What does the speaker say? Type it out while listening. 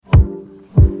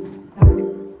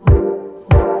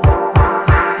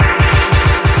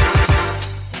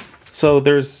So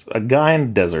there's a guy in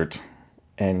the desert,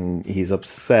 and he's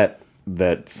upset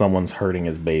that someone's hurting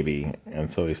his baby, and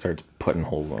so he starts putting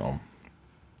holes in him.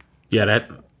 Yeah,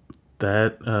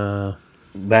 that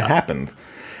happens.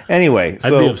 Anyway, I'd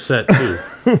be upset too.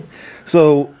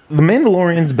 So the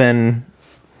Mandalorian's been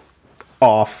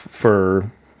off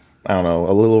for, I don't know,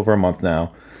 a little over a month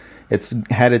now. It's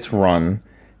had its run,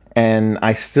 and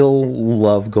I still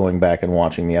love going back and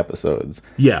watching the episodes.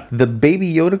 Yeah. The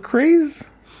Baby Yoda craze,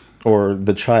 or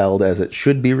the child as it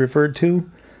should be referred to,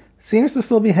 seems to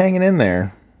still be hanging in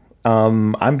there.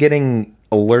 I'm getting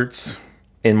alerts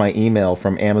in my email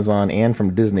from Amazon and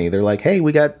from Disney. They're like, hey,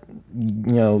 we got,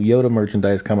 Yoda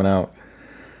merchandise coming out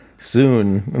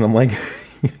soon. And I'm like,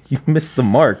 you missed the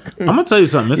mark. I'm going to tell you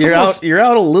something. You're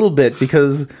out a little bit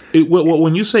because...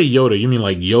 when you say Yoda, you mean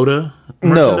like Yoda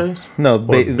merchandise? No.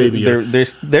 Baby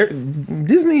Yoda.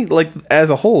 Disney, like, as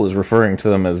a whole is referring to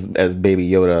them as Baby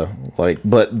Yoda. Like,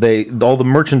 but all the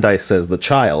merchandise says the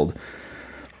child.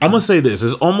 I'm going to say this.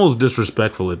 It's almost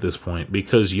disrespectful at this point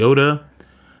because Yoda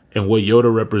and what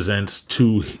Yoda represents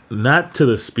not to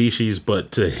the species,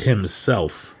 but to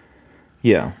himself.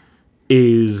 Yeah.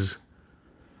 Is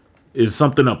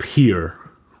something up here,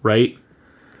 right?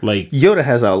 Like Yoda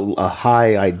has a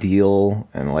high ideal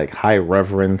and like high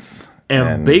reverence.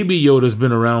 And Baby Yoda's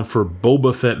been around for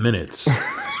Boba Fett minutes.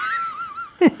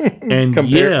 And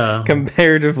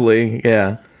comparatively,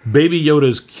 yeah. Baby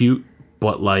Yoda's cute,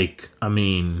 but like, I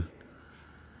mean,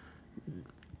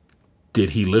 did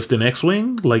he lift an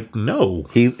X-Wing? Like, no.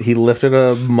 He lifted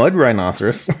a mud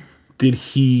rhinoceros.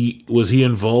 Was he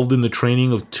involved in the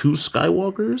training of 2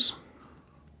 Skywalkers?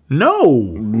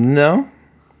 No.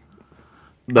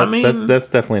 That's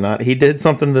definitely not. He did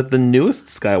something that the newest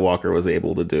Skywalker was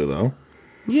able to do, though.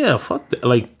 Yeah, fuck that.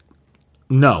 Like,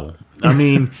 no. I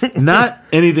mean, not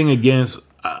anything against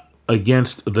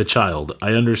the child.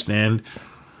 I understand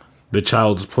the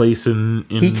child's place in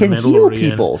he can heal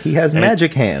people. He has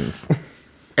magic hands.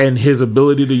 And his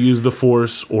ability to use the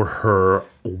Force or her,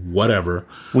 whatever.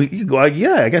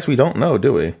 I guess we don't know,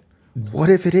 do we? What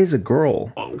if it is a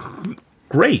girl?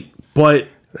 Great, but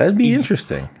that'd be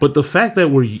interesting. But the fact that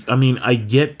I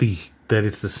get that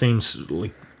it's the same,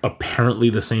 like apparently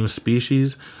the same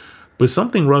species, but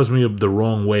something rubs me the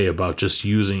wrong way about just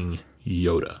using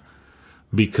Yoda,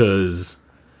 because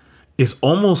it's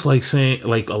almost like saying,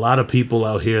 like, a lot of people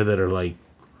out here that are like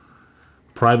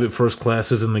private first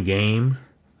classes in the game,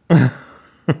 but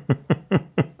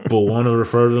want to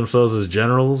refer to themselves as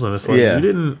generals, and it's like, you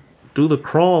didn't do the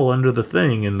crawl under the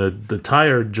thing and the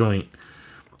tire joint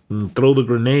and throw the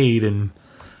grenade and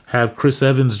have Chris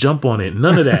Evans jump on it.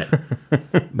 None of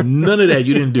that. None of that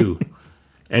you didn't do.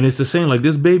 And it's the same, like,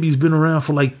 this baby's been around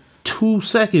for like 2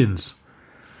 seconds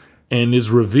and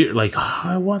is revered. Like,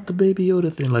 I want the Baby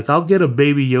Yoda thing. Like, I'll get a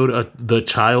Baby Yoda, the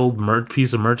child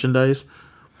piece of merchandise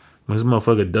when this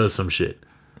motherfucker does some shit.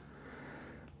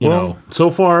 You know, so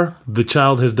far, the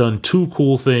child has done 2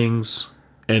 cool things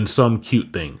and some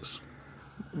cute things.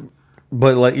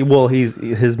 But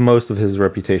most of his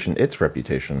reputation, its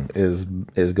reputation, is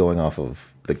going off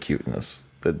of the cuteness.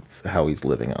 That's how he's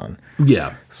living on.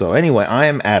 Yeah. So anyway, I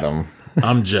am Adam.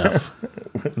 I'm Jeff.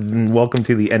 Welcome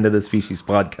to the End of the Species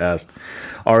podcast.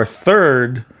 Our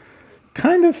third,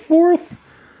 kind of fourth,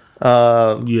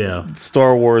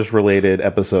 Star Wars related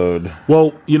episode.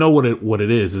 Well, you know what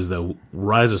it is that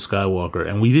Rise of Skywalker,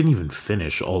 and we didn't even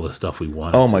finish all the stuff we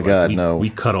wanted. Oh my God, no. We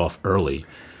cut off early.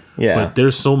 Yeah. But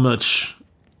there's so much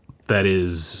that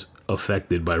is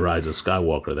affected by Rise of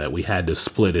Skywalker that we had to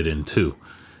split it in 2.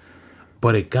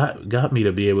 But it got me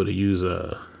to be able to use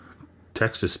a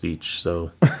text-to-speech,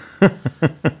 so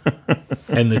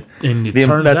and it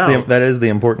turns out that is the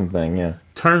important thing, yeah.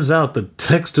 Turns out the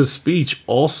text-to-speech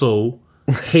also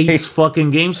hates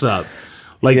fucking GameStop.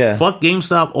 Like, fuck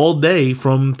GameStop all day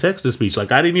from text-to-speech.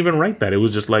 Like, I didn't even write that. It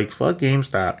was just like, fuck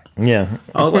GameStop. Yeah.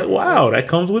 I was like, wow, that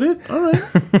comes with it? All right.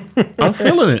 I'm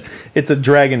feeling it. It's a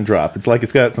drag and drop. It's like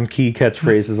it's got some key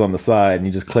catchphrases on the side, and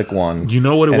you just click one. You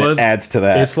know what it was? It adds to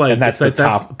that. It's like, that's the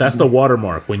top. That's the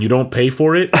watermark. When you don't pay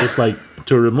for it, it's like,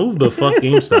 to remove the fuck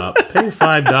GameStop, pay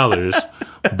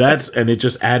 $5. And it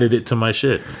just added it to my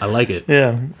shit. I like it.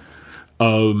 Yeah.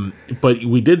 But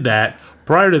we did that.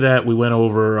 Prior to that, we went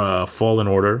over Fallen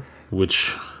Order,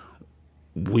 which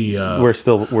we're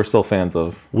still fans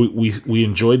of. We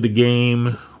enjoyed the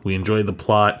game. We enjoyed the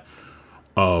plot.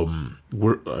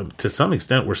 We're to some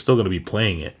extent we're still going to be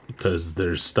playing it because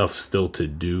there's stuff still to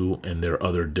do and there are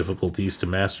other difficulties to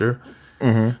master.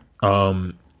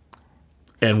 Mm-hmm.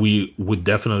 And we would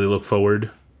definitely look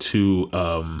forward to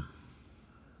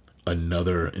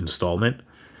another installment.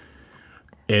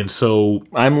 And so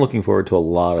I'm looking forward to a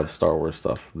lot of Star Wars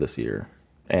stuff this year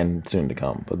and soon to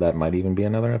come, but that might even be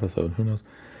another episode. Who knows?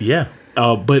 Yeah.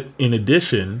 But in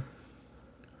addition,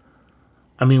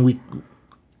 I mean,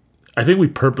 I think we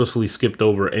purposely skipped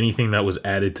over anything that was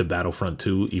added to Battlefront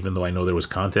 2, even though I know there was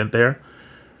content there.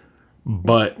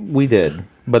 But we did.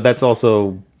 But that's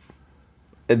a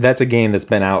game that's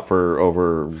been out for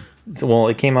over. Well,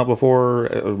 it came out before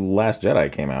Last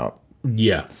Jedi came out.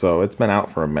 Yeah. So it's been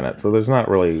out for a minute. So there's not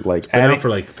really like it's been out for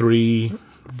like 4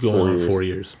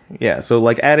 years. Yeah. So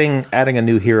like adding a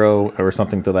new hero or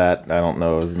something to that, I don't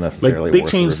know is necessarily. Like they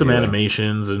changed some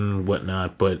animations and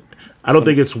whatnot, but I don't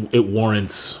think it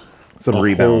warrants some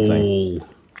rebalancing.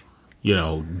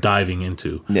 Whole, diving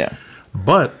into. Yeah.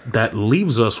 But that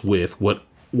leaves us with what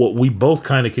we both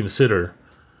kind of consider,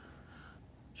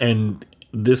 and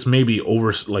this may be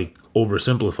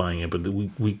oversimplifying it, but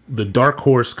the dark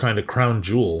horse kind of crown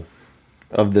jewel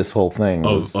of this whole thing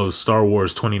of Star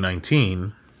Wars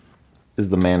 2019 is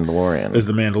the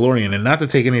Mandalorian. And not to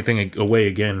take anything away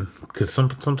again, because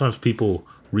sometimes people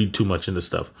read too much into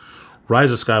stuff.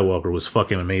 Rise of Skywalker was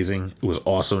fucking amazing. It was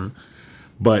awesome.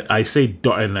 But I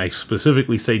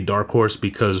specifically say dark horse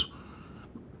because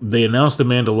they announced the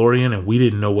Mandalorian and we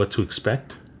didn't know what to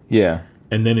expect. Yeah.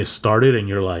 And then it started and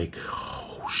you're like,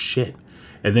 oh shit.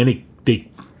 And then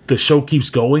the show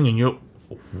keeps going and you're,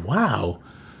 wow,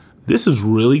 this is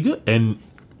really good. And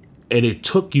it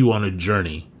took you on a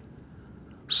journey.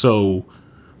 So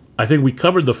I think we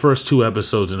covered the first 2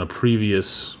 episodes in a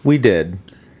previous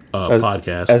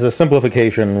podcast. As a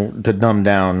simplification to dumb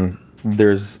down,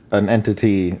 there's an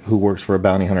entity who works for a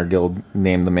bounty hunter guild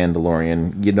named the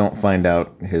Mandalorian. You don't find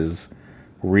out his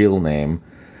real name.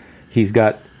 He's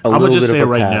got I'm gonna just say it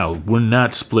right now. We're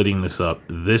not splitting this up.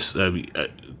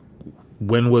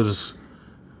 When was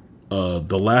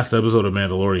the last episode of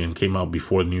Mandalorian came out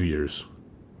before New Year's?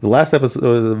 The last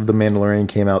episode of The Mandalorian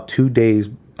came out 2 days,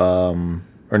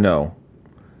 the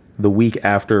week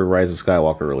after Rise of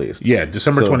Skywalker released. Yeah,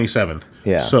 December 27th.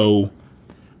 Yeah. So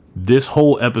this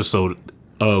whole episode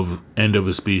of End of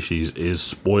a Species is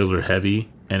spoiler heavy,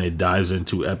 and it dives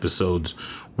into episodes.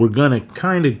 We're going to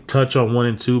kind of touch on 1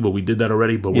 and 2, but we did that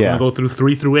already. But we're going to go through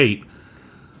 3 through 8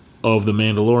 of The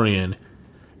Mandalorian,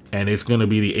 and it's going to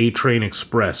be the A-Train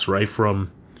Express, right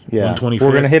from 125th.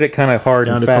 We're going to hit it kind of hard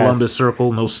down and to fast. Columbus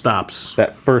Circle, no stops.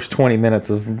 That first 20 minutes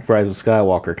of Rise of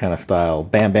Skywalker kind of style.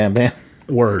 Bam, bam, bam.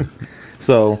 Word.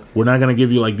 So we're not going to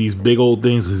give you like these big old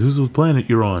things. This is what planet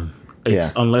you're on.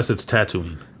 Unless it's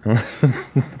Tatooine.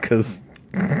 because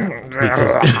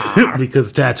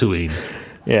Tatooine.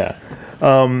 Yeah.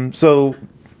 So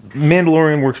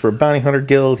Mandalorian works for a bounty hunter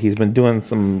guild. He's been doing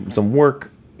some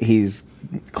work. He's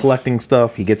collecting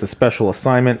stuff. He gets a special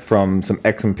assignment from some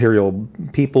ex-Imperial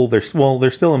people. They're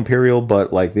still Imperial,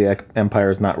 but like the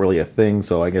Empire is not really a thing.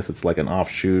 So I guess it's like an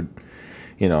offshoot,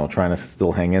 trying to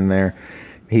still hang in there.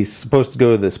 He's supposed to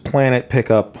go to this planet, pick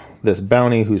up this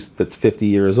bounty that's 50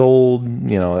 years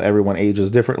old. Everyone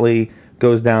ages differently.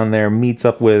 Goes down there, meets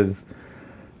up with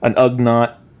an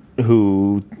Ugnaught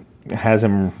who has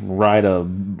him ride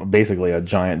basically a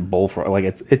giant bullfrog. Like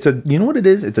it's a, you know what it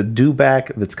is? It's a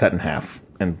dewback that's cut in half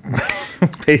and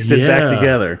pasted back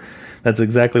together. That's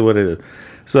exactly what it is.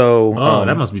 So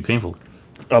that must be painful.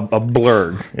 A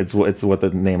blurg. It's what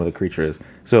the name of the creature is.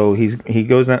 So he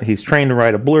goes down. He's trained to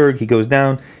ride a blurg. He goes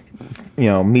down.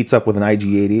 Meets up with an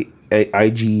IG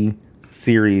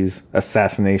series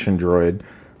assassination droid.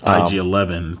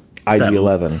 IG-11.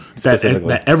 IG-11 specifically.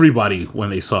 That everybody, when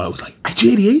they saw it, was like,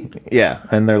 IG-88? Yeah,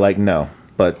 and they're like, no.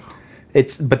 But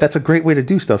that's a great way to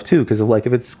do stuff, too, because if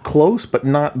it's close but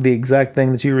not the exact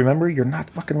thing that you remember, you're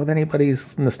not fucking with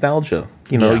anybody's nostalgia.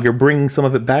 You're bringing some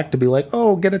of it back to be like,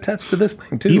 oh, get attached to this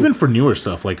thing, too. Even for newer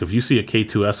stuff, like if you see a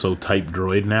K2SO type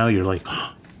droid now, you're like,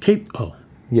 oh.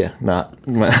 Yeah, not.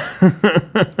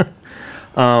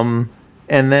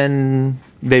 And then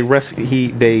they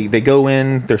rescue. They go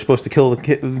in. They're supposed to kill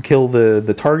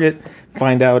the target.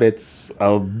 Find out it's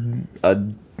a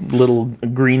little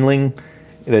greenling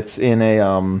that's in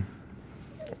a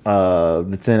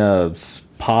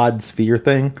pod sphere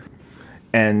thing,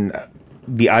 and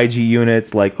the IG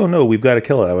unit's like, oh no, we've got to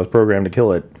kill it. I was programmed to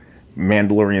kill it.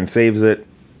 Mandalorian saves it,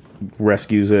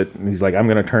 rescues it. He's like, I'm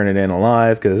going to turn it in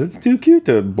alive because it's too cute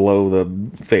to blow the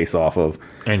face off of.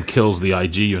 And kills the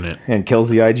IG unit. And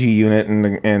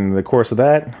in the course of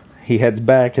that, he heads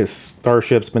back. His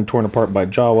starship's been torn apart by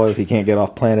Jawas. He can't get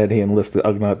off planet. He enlists the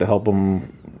Ugnaught to help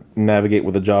him navigate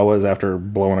with the Jawas after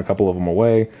blowing a couple of them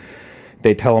away.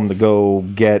 They tell him to go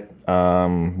get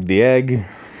the egg.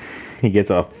 He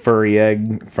gets a furry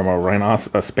egg from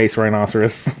a space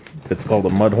rhinoceros. It's called a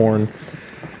mudhorn.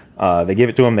 They give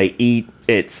it to him. They eat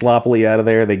it sloppily out of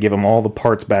there. They give him all the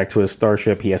parts back to his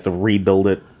starship. He has to rebuild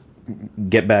it,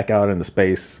 get back out into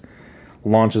space,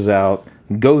 launches out,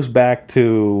 goes back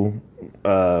to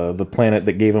the planet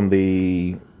that gave him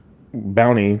the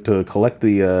bounty to collect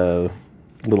the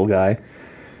little guy.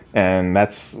 And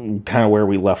that's kind of where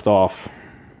we left off.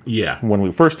 Yeah. When we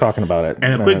were first talking about it.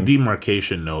 And a quick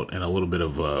demarcation note and a little bit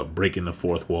of breaking the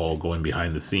fourth wall, going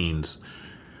behind the scenes.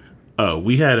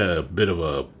 We had a bit of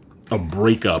a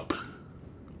breakup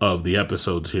of the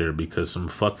episodes here because some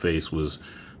fuckface was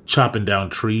chopping down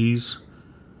trees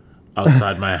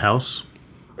outside my house.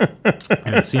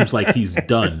 And it seems like he's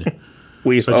done.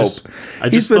 We hope. I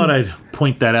just thought I'd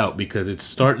point that out because it's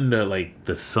starting to, like,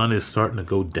 the sun is starting to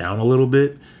go down a little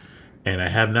bit. And I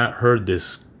have not heard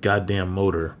this goddamn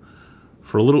motor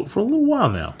for a little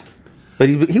while now. But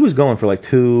he was going for like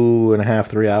 2.5,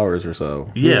 3 hours or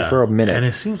so. Yeah, for a minute. And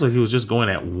it seems like he was just going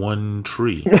at one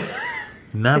tree.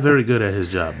 Not very good at his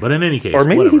job. But in any case, or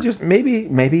maybe whatever.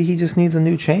 maybe he just needs a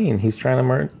new chain. He's trying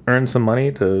to earn some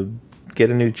money to get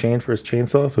a new chain for his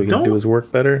chainsaw so he can do his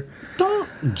work better.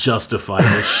 Don't justify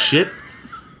this shit.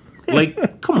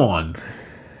 Like, come on.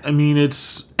 I mean,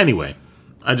 anyway.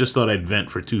 I just thought I'd vent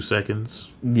for 2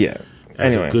 seconds. Yeah.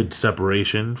 As a good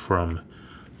separation from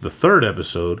the third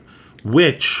episode,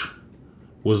 which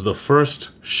was the first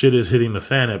shit is hitting the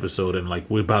fan episode, and like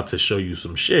we're about to show you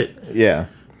some shit. Yeah.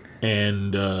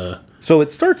 And so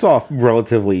it starts off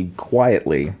relatively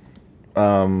quietly.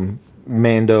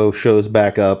 Mando shows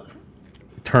back up,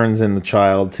 turns in the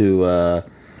child to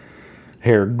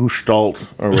Herr Gestalt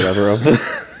or whatever of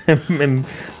the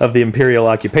of the Imperial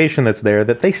occupation that's there.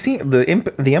 That they seem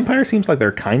the Empire seems like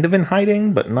they're kind of in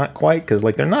hiding, but not quite, because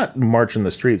like they're not marching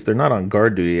the streets, they're not on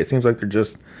guard duty. It seems like they're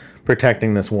just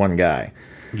protecting this one guy.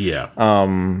 Yeah.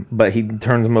 But he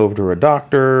turns him over to a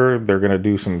doctor. They're gonna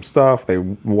do some stuff. They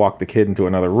walk the kid into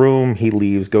another room. He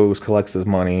leaves, goes, collects his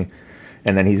money,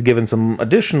 and then he's given some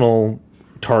additional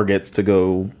targets to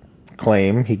go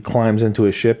claim. He climbs into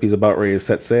his ship. He's about ready to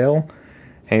set sail,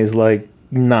 and he's like,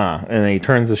 nah. And then he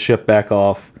turns the ship back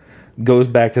off, goes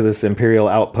back to this Imperial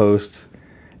outpost,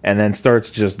 and then starts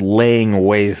just laying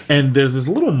waste. And there's this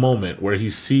little moment where he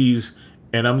sees,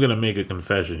 and I'm going to make a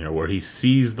confession here, where he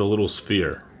sees the little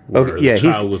sphere where the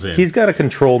child was in. He's got a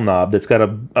control knob that's got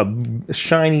a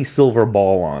shiny silver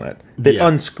ball on it that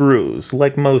unscrews,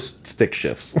 like most stick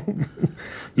shifts.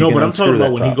 No, but I'm talking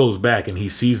about when he goes back and he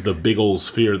sees the big old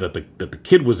sphere that the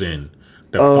kid was in,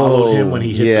 that followed him when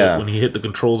he hit the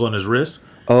controls on his wrist.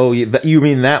 Oh, you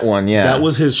mean that one? Yeah, that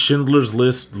was his Schindler's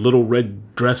List little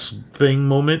red dress thing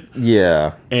moment.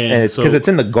 Yeah, and it's because it's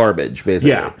in the garbage,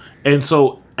 basically. Yeah, and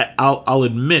so I'll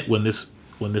admit when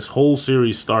this whole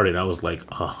series started, I was like,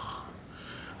 oh,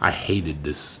 I hated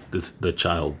the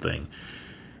child thing,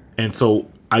 and so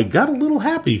I got a little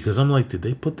happy because I'm like, did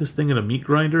they put this thing in a meat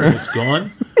grinder and it's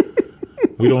gone?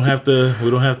 We don't have to.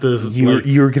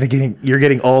 You're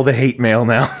getting all the hate mail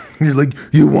now. You're like,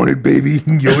 you wanted baby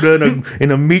Yoda in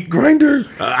a meat grinder.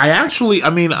 I'm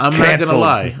not gonna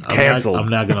lie. Canceled. I'm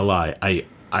not gonna lie.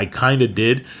 I kind of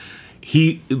did.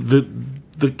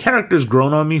 The character's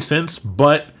grown on me since,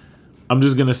 but I'm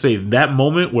just gonna say that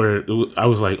moment where I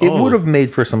was like, it would have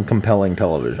made for some compelling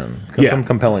television, some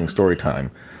compelling story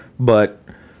time, but.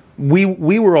 We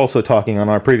were also talking on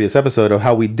our previous episode of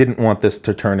how we didn't want this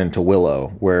to turn into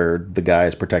Willow, where the guy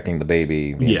is protecting the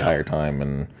baby the entire time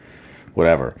and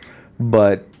whatever.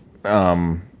 But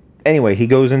anyway, he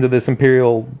goes into this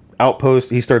Imperial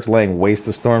outpost. He starts laying waste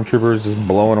to stormtroopers, just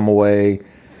blowing them away.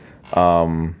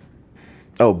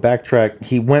 Backtrack.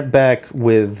 He went back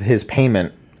with his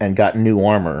payment and got new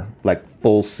armor, like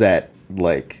full set.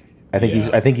 Like I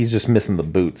think he's just missing the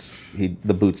boots.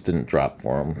 The boots didn't drop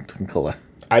for him to collect.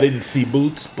 I didn't see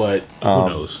boots, but who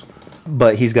knows?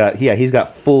 But he's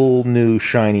got full new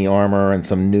shiny armor and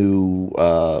some new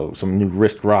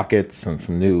wrist rockets and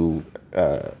some new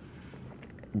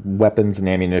weapons and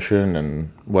ammunition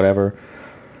and whatever.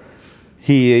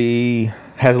 He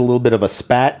has a little bit of a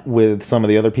spat with some of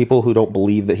the other people who don't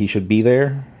believe that he should be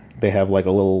there. They have like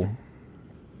a little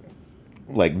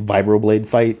vibroblade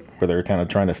fight where they're kind of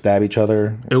trying to stab each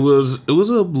other. It was a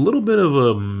little bit of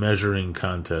a measuring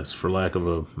contest, for lack of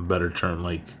a better term.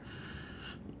 Like,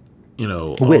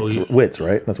 wits,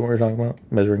 right? That's what we're talking about.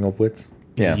 Measuring of wits.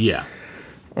 Yeah. Yeah.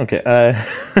 Okay.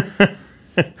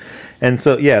 And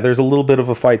so there's a little bit of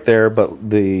a fight there,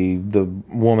 but the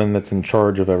woman that's in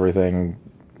charge of everything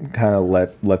kind of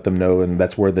let them know, and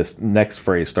that's where this next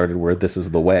phrase started, where this is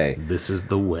the way. This is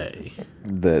the way.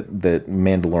 That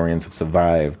Mandalorians have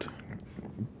survived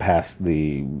past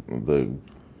the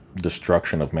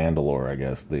destruction of Mandalore, I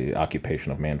guess, the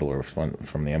occupation of Mandalore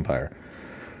from the Empire.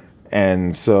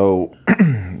 And so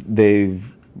they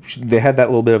had that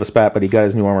little bit of a spat, but he got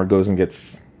his new armor, goes and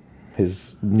gets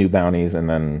his new bounties, and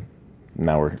then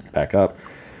now we're back up.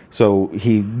 So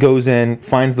he goes in,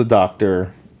 finds the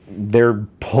doctor. They're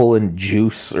pulling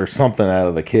juice or something out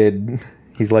of the kid.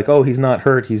 He's like, oh, he's not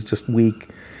hurt. He's just weak.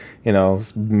 You know,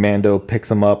 Mando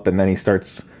picks him up, and then he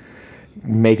starts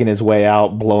making his way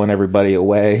out, blowing everybody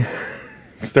away.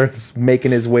 Starts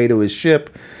making his way to his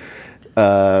ship.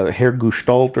 Herr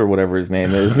Gestalt, or whatever his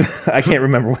name is. I can't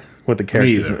remember what the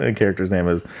character's name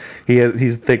is.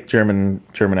 He's thick German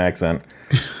accent.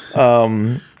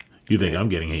 You think I'm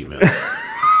getting hate mail?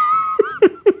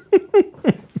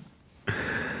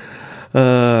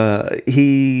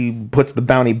 He puts the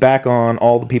bounty back on.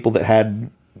 All the people that had,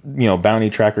 bounty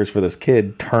trackers for this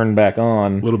kid turn back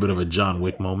on. A little bit of a John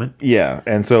Wick moment. Yeah,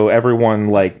 and so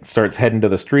everyone starts heading to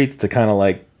the streets to kind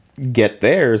of get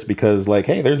theirs because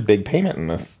hey, there's big payment in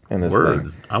this Word.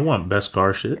 thing. I want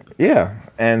Beskar shit. Yeah,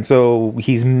 and so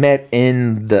he's met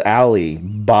in the alley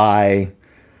by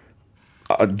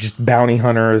just bounty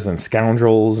hunters and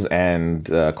scoundrels and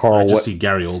Carl. I just see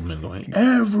Gary Oldman going,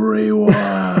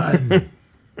 everyone,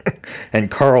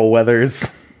 and Carl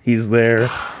Weathers. He's there,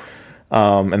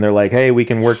 and they're like, "Hey, we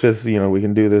can work this. We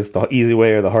can do this the easy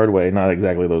way or the hard way. Not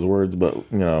exactly those words, but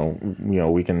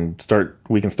we can start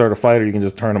a fight, or you can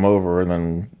just turn them over, and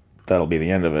then that'll be the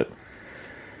end of it."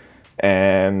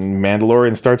 And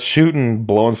Mandalorian starts shooting,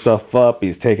 blowing stuff up.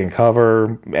 He's taking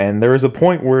cover, and there is a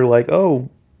point where oh,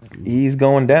 he's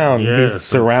going down. Yeah, he's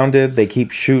surrounded. They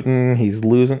keep shooting. He's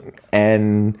losing.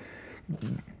 And,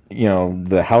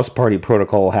 the house party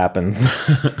protocol happens.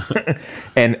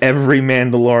 And every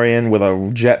Mandalorian with a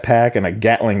jetpack and a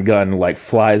Gatling gun,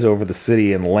 flies over the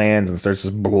city and lands and starts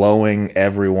just blowing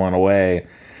everyone away.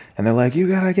 And they're like, you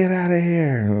gotta get out of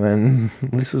here. And then,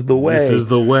 this is the way. This is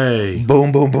the way.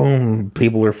 Boom, boom, boom.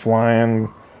 People are flying.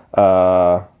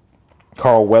 Carl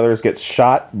Weathers gets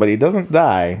shot, but he doesn't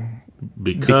die.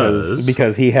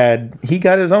 Because he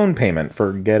got his own payment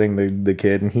for getting the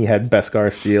kid, and he had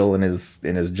Beskar steel in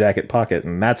his jacket pocket,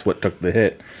 and that's what took the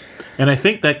hit. And I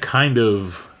think that kind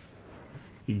of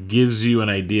gives you an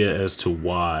idea as to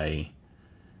why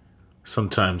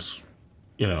sometimes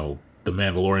the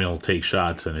Mandalorian will take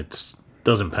shots and it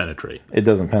doesn't penetrate. It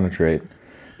doesn't penetrate.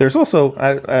 There's also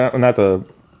I not to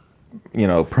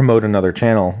promote another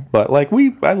channel, but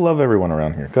I love everyone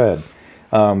around here. Go ahead.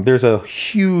 There's a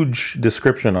huge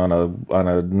description on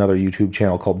another YouTube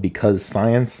channel called Because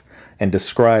Science, and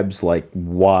describes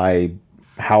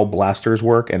how blasters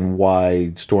work and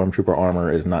why Stormtrooper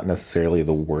armor is not necessarily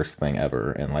the worst thing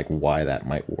ever, and why that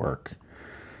might work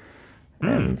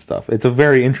and stuff. It's a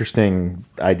very interesting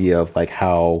idea of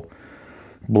how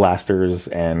blasters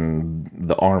and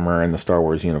the armor in the Star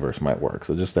Wars universe might work.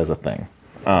 So just as a thing.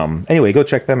 Anyway, go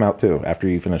check them out too after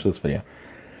you finish this video.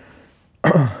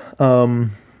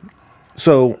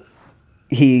 So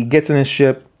he gets in his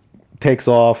ship, takes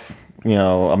off. A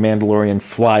Mandalorian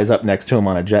flies up next to him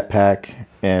on a jetpack,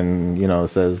 and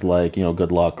says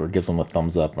good luck, or gives him a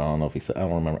thumbs up. I don't know if he said. I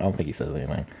don't remember. I don't think he says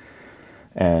anything.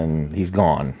 And he's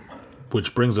gone.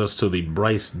 Which brings us to the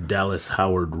Bryce Dallas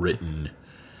Howard written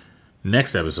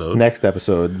next episode. Next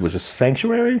episode was just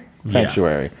Sanctuary.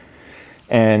 Yeah.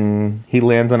 And he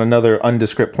lands on another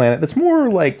undescript planet that's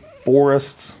more like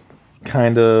forests.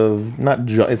 Kind of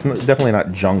it's definitely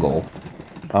not jungle,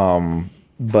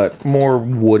 but more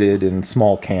wooded and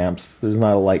small camps. There's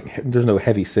no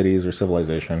heavy cities or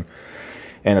civilization,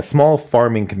 and a small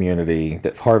farming community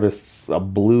that harvests a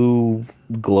blue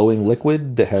glowing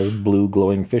liquid that has blue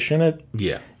glowing fish in it.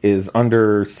 Yeah, is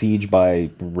under siege by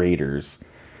raiders,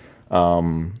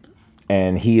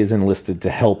 and he is enlisted to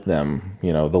help them.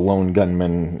 The lone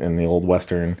gunman in the old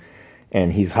western,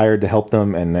 and he's hired to help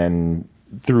them, and then.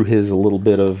 Through his little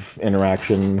bit of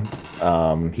interaction,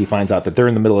 he finds out that they're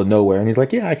in the middle of nowhere, and he's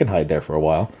like, yeah, I can hide there for a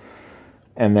while.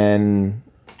 And then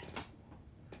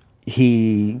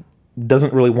he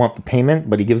doesn't really want the payment,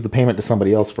 but he gives the payment to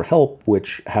somebody else for help,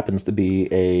 which happens to be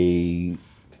a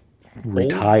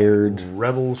retired...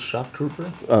 Rebel shock trooper?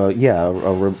 A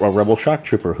rebel shock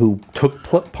trooper who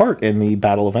took part in the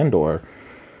Battle of Endor.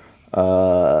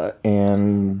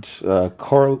 And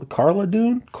Cara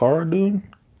Dune?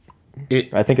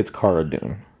 I think it's Cara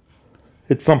Dune.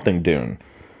 It's something Dune.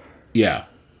 Yeah.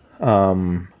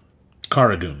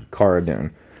 Cara Dune. Cara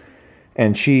Dune.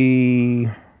 And she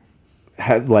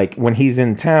had when he's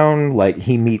in town,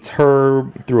 he meets her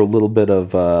through a little bit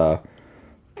of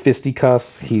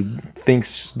fisticuffs. He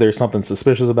thinks there's something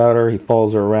suspicious about her. He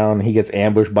follows her around. He gets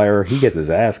ambushed by her. He gets his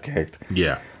ass kicked.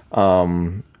 Yeah.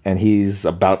 and he's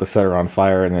about to set her on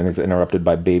fire, and then is interrupted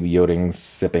by Baby Yoda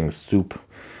sipping soup.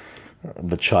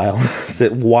 The child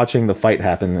watching the fight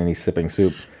happen, and he's sipping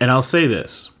soup. And I'll say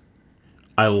this.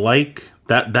 I like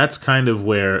that. That's kind of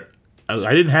where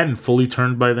I hadn't fully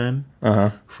turned by then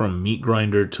from meat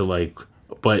grinder to like,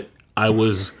 but I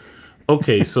was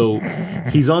okay. So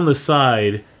he's on the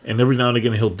side, and every now and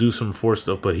again he'll do some Force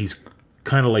stuff, but he's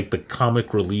kind of like the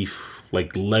comic relief,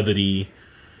 like levity,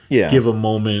 give a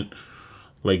moment,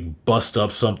 like bust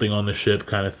up something on the ship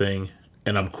kind of thing,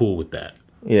 and I'm cool with that.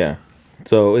 Yeah.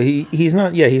 So he's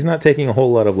not taking a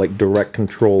whole lot of like direct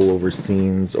control over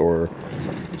scenes or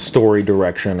story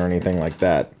direction or anything like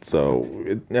that.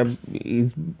 So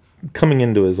he's coming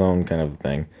into his own kind of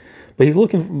thing. But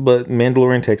but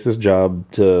Mandalorian takes this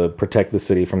job to protect the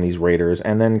city from these raiders,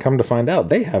 and then come to find out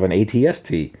they have an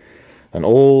AT-ST, an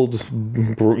old,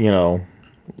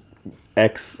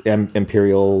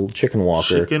 ex-Imperial chicken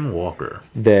walker.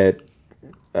 That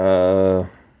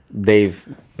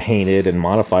they've painted and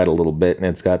modified a little bit, and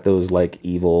it's got those like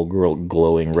evil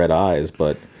glowing red eyes,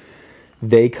 but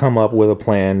they come up with a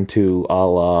plan to a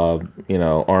la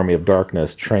Army of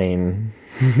Darkness train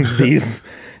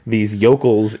these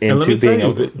yokels into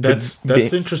being that's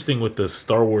interesting with the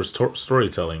Star Wars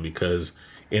storytelling, because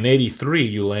in 83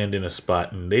 you land in a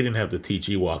spot and they didn't have to teach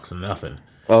Ewoks nothing.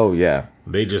 Oh yeah,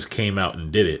 they just came out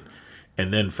and did it.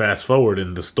 And then fast forward,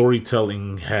 and the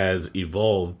storytelling has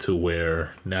evolved to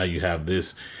where now you have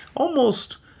this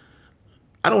almost,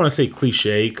 I don't want to say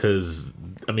cliche, because,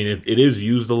 I mean, it is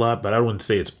used a lot, but I wouldn't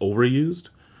say it's overused.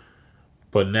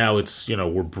 But now it's,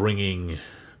 we're bringing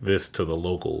this to the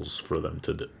locals for them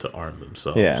to arm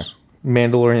themselves. Yeah.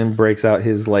 Mandalorian breaks out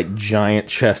his, like, giant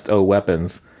chest O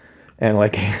weapons and,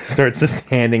 like, starts just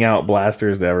handing out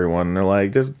blasters to everyone. And they're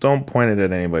like, just don't point it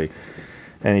at anybody.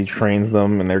 And he trains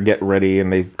them, and they're getting ready,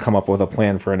 and they come up with a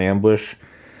plan for an ambush.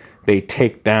 They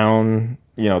take down,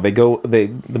 the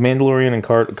Mandalorian and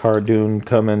Cara Dune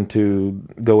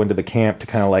go into the camp to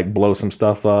kind of like blow some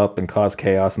stuff up and cause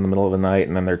chaos in the middle of the night,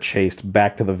 and then they're chased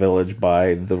back to the village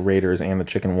by the raiders and the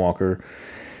chicken walker.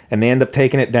 And they end up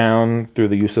taking it down through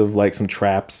the use of like some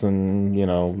traps and,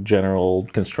 general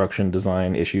construction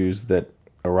design issues that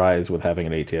arise with having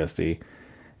an AT-ST.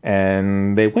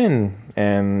 And they win,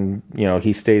 and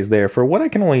he stays there for what I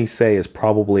can only say is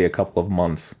probably a couple of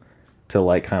months to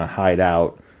like kind of hide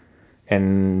out,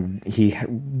 and he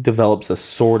develops a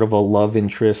sort of a love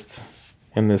interest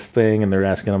in this thing, and they're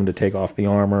asking him to take off the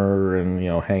armor and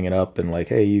hang it up and like,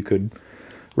 hey, you could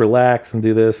relax and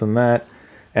do this and that,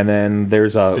 and then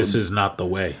there's this is not the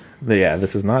way. Yeah,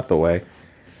 this is not the way.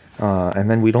 And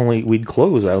then we'd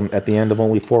close at the end of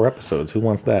only 4 episodes. Who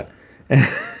wants that?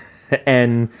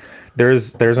 And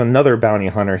there's another bounty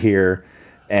hunter here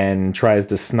and tries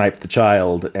to snipe the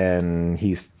child, and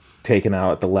he's taken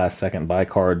out at the last second by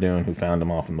Cara Dune, who found him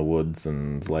off in the woods,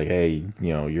 and is like, hey,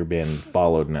 you're being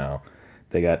followed now.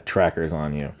 They got trackers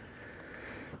on you.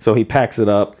 So he packs it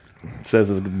up, says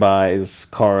his goodbyes.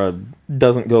 Cara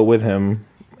doesn't go with him,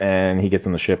 and he gets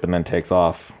in the ship and then takes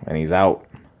off, and he's out.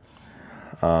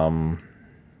 And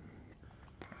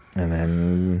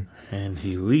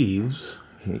he leaves.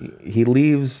 He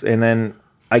leaves, and then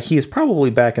he is probably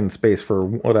back in space for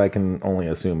what I can only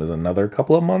assume is another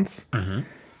couple of months.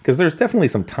 Because there's definitely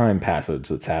some time passage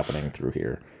that's happening through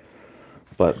here,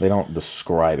 but they don't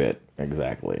describe it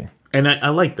exactly. And I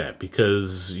like that,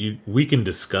 because we can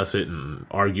discuss it and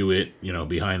argue it,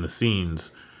 behind the scenes.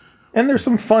 And there's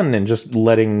some fun in just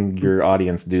letting your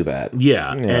audience do that.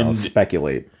 Yeah, and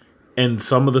speculate. And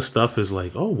some of the stuff is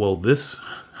like, oh, well,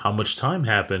 how much time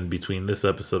happened between this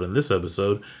episode and this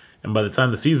episode? And by the time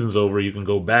the season's over, you can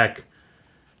go back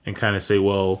and kind of say,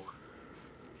 well,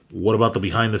 what about the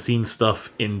behind-the-scenes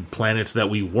stuff in planets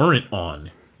that we weren't on,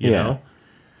 you know?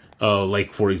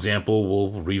 Like, for example,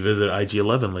 we'll revisit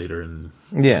IG-11 later and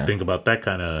think about that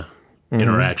kind of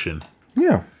interaction.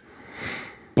 Yeah.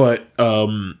 But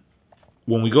when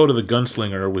we go to the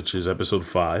Gunslinger, which is episode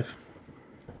 5,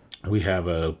 we have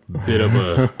a bit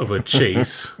of a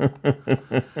chase.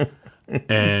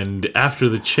 And after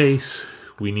the chase,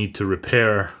 we need to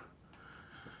repair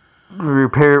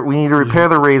We need to repair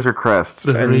the Razor Crest.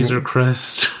 The Razor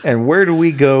Crest. And where do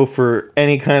we go for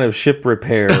any kind of ship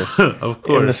repair of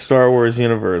course. In the Star Wars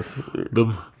universe?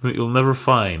 You'll never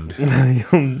find.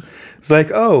 It's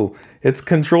like, oh, it's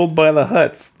controlled by the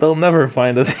Hutts. They'll never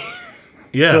find us.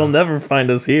 Yeah. They'll never find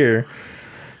us here.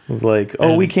 It's like,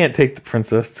 oh, we can't take the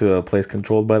princess to a place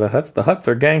controlled by the Hutts. The Hutts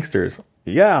are gangsters.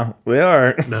 Yeah, they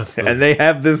are. And they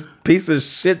have this piece of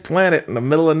shit planet in the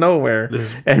middle of nowhere.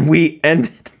 And we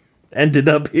ended ended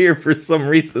up here for some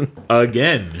reason.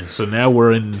 Again. So now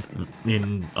we're on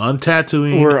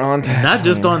Tatooine. We're on Tatooine. Not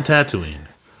just on Tatooine.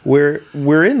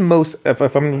 We're in Mos. If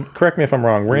I'm correct me if I'm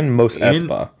wrong. We're in Mos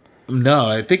Espa. No,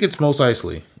 I think it's Mos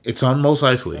Eisley. It's on Mos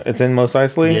Eisley. It's in Mos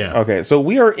Eisley? Yeah. Okay, so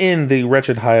we are in the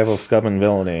wretched hive of scum and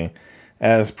villainy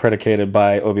as predicated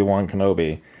by Obi-Wan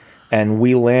Kenobi. And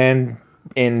we land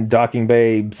in Docking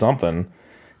Bay something.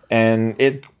 And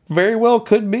it very well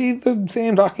could be the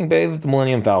same Docking Bay that the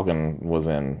Millennium Falcon was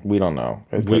in. We don't know.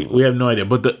 We have no idea.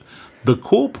 But the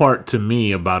cool part to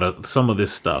me about some of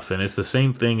this stuff, and it's the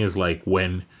same thing as like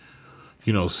when,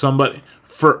 somebody,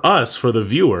 for us, for the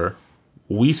viewer,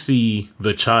 we see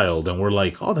the child and we're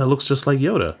like, oh, that looks just like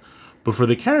Yoda. But for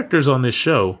the characters on this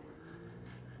show,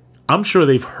 I'm sure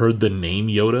they've heard the name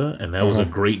Yoda, and that was a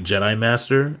great Jedi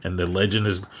Master, and the legend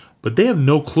is... But they have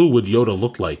no clue what Yoda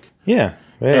looked like. Yeah.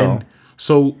 And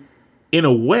so, in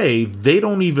a way, they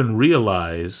don't even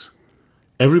realize...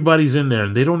 Everybody's in there,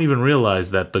 and they don't even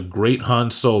realize that the great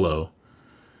Han Solo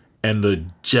and the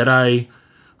Jedi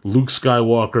Luke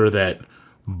Skywalker that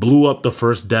blew up the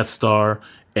first Death Star...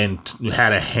 and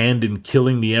had a hand in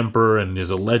killing the Emperor and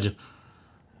is a legend,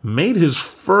 made his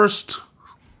first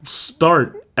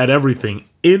start at everything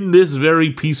in this very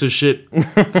piece of shit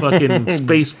fucking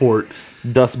spaceport.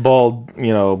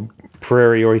 Dustball,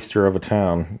 prairie oyster of a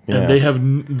town. Yeah. And they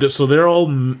have, so they're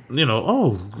all,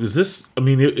 oh, is this, I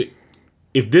mean,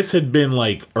 if this had been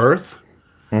like Earth,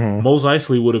 Mos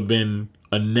Eisley would have been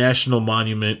a national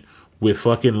monument with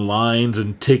fucking lines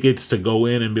and tickets to go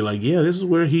in and be like, yeah, this is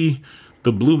where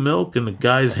the blue milk and the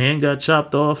guy's hand got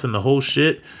chopped off and the whole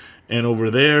shit. And over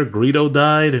there, Greedo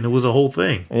died and it was a whole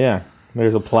thing. Yeah.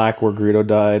 There's a plaque where Greedo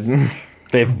died.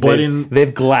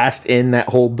 They've glassed in that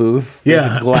whole booth.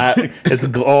 Yeah.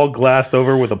 It's all glassed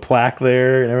over with a plaque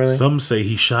there and everything. Some say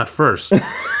he shot first.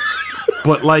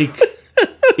 But like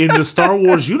in the Star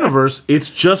Wars universe, it's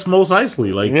just Mos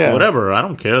Eisley. Like, whatever. I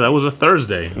don't care. That was a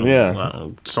Thursday. Yeah.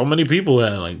 So many people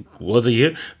had, like, was he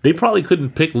here? They probably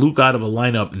couldn't pick Luke out of a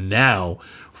lineup now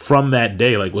from that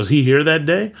day. Like, was he here that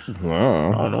day? I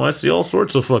don't know. I see all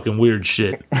sorts of fucking weird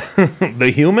shit.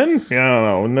 The human? Yeah, I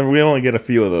don't know. We only get a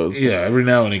few of those. Yeah, every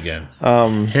now and again.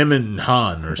 Him and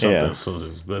Han or something. Yeah. So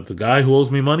is that the guy who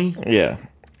owes me money? Yeah.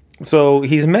 So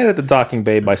he's met at the docking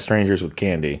bay by strangers with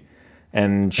candy.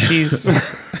 And she's...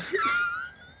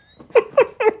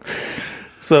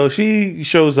 So she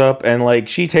shows up and, like,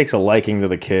 she takes a liking to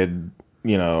the kid,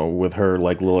 with her,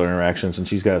 like, little interactions. And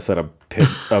she's got a set of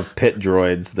pit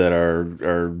droids that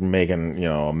are making,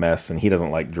 a mess. And he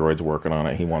doesn't like droids working on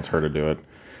it. He wants her to do it.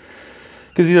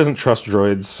 Because he doesn't trust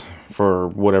droids for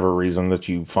whatever reason that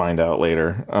you find out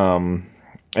later. And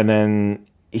then...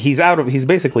 He's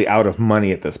basically out of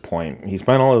money at this point. He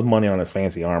spent all his money on his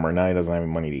fancy armor. Now he doesn't have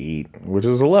any money to eat, which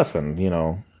is a lesson,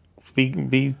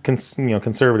 Be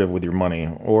conservative with your money,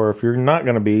 or if you're not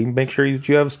going to be, make sure that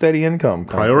you have steady income.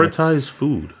 Constantly. Prioritize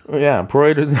food. Yeah,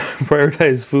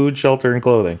 prioritize food, shelter, and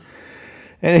clothing.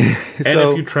 And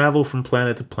if you travel from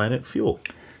planet to planet, fuel.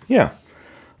 Yeah.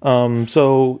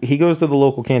 So he goes to the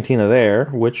local cantina there,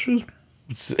 which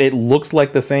it looks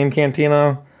like the same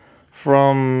cantina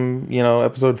from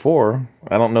episode 4.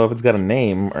 I don't know if it's got a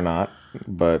name or not,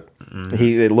 but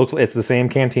it's the same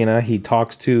cantina. He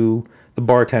talks to the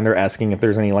bartender asking if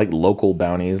there's any like local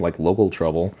bounties, like local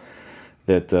trouble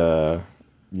that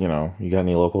you got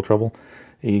any local trouble?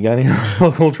 You got any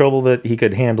local trouble that he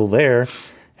could handle there?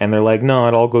 And they're like, no,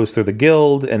 it all goes through the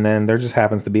guild. And then there just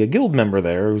happens to be a guild member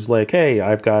there who's like, hey,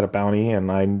 I've got a bounty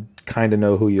and I kind of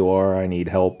know who you are. I need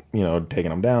help, taking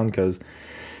them down because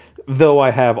though I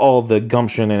have all the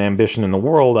gumption and ambition in the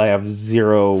world, I have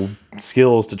zero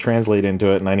skills to translate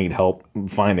into it, and I need help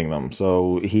finding them.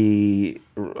 So he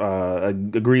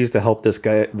agrees to help this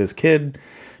kid,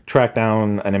 track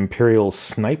down an Imperial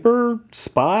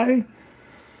spy,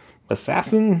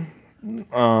 assassin.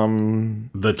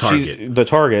 The target. The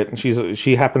target.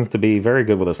 She happens to be very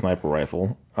good with a sniper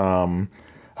rifle.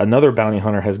 Another bounty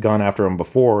hunter has gone after him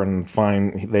before, and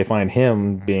they find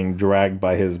him being dragged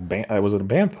by his was it a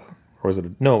bantha or was it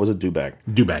no? It was a dewback.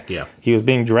 Dewback, yeah. He was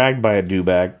being dragged by a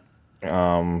dewback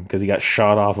because he got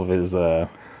shot off of his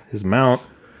mount,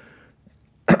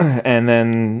 and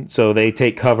then so they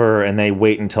take cover and they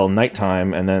wait until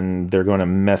nighttime, and then they're going to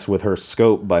mess with her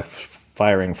scope by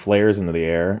firing flares into the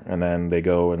air, and then they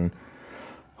go and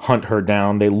hunt her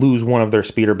down. They lose one of their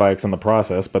speeder bikes in the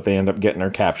process, but they end up getting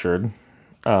her captured.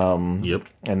 Yep.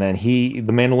 And then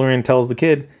the Mandalorian tells the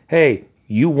kid, "Hey,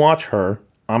 you watch her.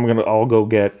 I'll go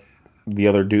get the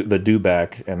other the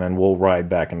dewback, and then we'll ride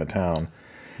back into town."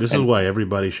 This is why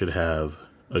everybody should have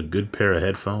a good pair of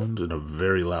headphones and a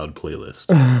very loud playlist.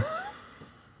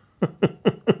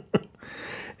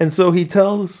 And so he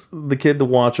tells the kid to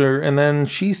watch her, and then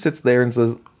she sits there and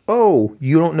says, "Oh,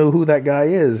 you don't know who that guy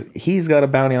is. He's got a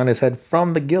bounty on his head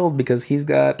from the guild because he's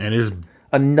got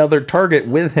another target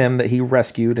with him that he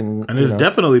rescued, and it's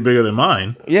definitely bigger than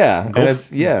mine. Yeah, and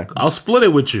it's I'll split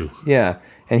it with you. Yeah,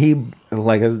 and he,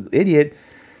 like an idiot,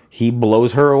 he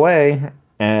blows her away,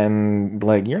 and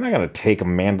like you're not gonna take you're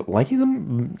not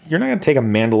gonna take a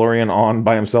Mandalorian on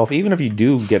by himself, even if you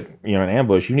do get an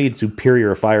ambush. You need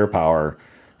superior firepower.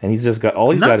 And he's just got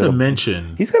all he's got. Not to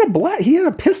mention, he's got he had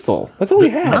a pistol. That's all he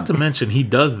had. Not to mention, he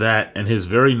does that, and his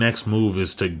very next move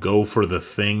is to go for the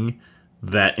thing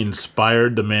that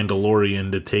inspired the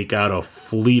Mandalorian to take out a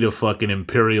fleet of fucking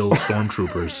Imperial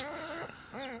stormtroopers.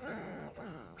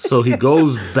 So he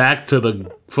goes back to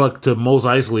Mos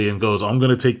Eisley and goes, "I'm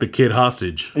gonna take the kid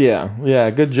hostage." Yeah,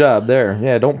 good job there.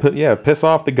 Yeah, piss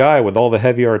off the guy with all the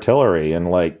heavy artillery and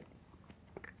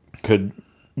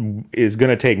is going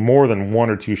to take more than one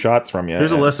or two shots from you.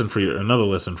 Here's another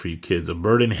lesson for you kids. A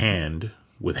bird in hand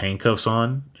with handcuffs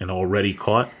on and already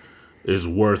caught is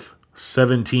worth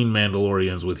 17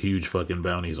 Mandalorians with huge fucking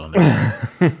bounties on them.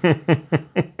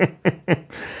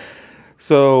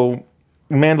 So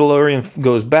Mandalorian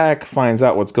goes back, finds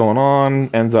out what's going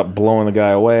on, ends up blowing the guy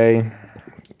away.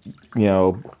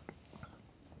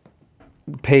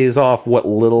 Pays off what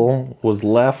little was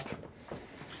left.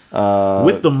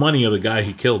 With the money of the guy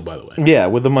he killed, by the way. Yeah,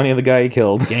 with the money of the guy he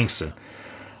killed. Gangster.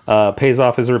 Pays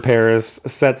off his repairs,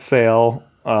 sets sail,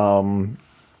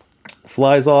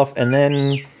 flies off, and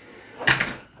then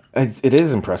it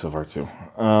is impressive, R2.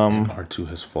 And R2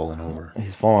 has fallen over.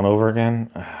 He's fallen over again.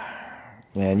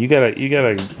 Man, you gotta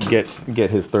get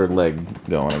his third leg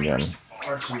going again.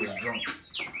 R2 is drunk.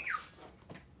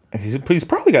 He's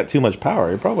probably got too much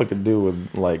power. He probably could do with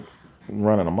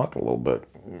running amok a little bit.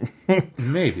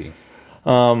 Maybe.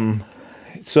 So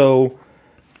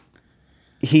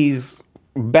he's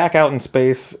back out in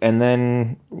space, and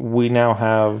then we now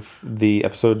have the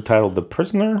episode titled "The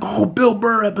Prisoner." Oh, Bill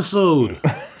Burr episode!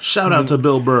 Shout out to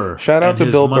Bill Burr. Shout out to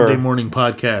Bill Burr. Monday morning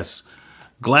podcast.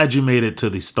 Glad you made it to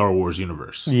the Star Wars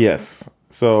universe. Yes.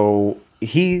 So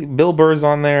Bill Burr's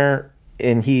on there,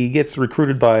 and he gets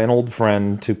recruited by an old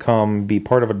friend to come be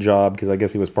part of a job because I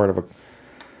guess he was part of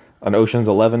an Ocean's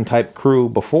 11 type crew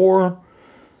before,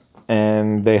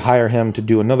 and they hire him to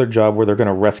do another job where they're going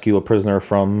to rescue a prisoner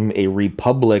from a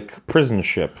Republic prison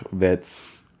ship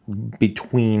that's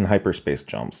between hyperspace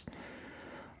jumps.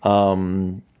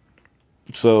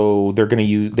 So they're going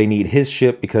to they need his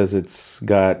ship because it's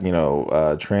got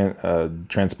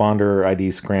transponder ID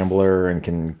scrambler and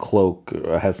can cloak,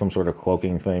 has some sort of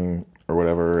cloaking thing or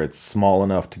whatever. It's small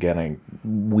enough to get a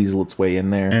weasel its way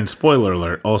in there. And spoiler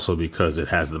alert, also because it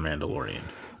has the Mandalorian.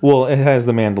 Well, it has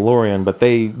the Mandalorian, but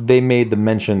they made the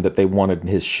mention that they wanted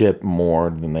his ship more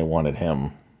than they wanted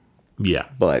him. Yeah.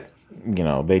 But,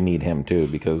 they need him too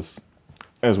because,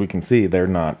 as we can see,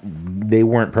 they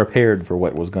weren't prepared for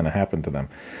what was going to happen to them.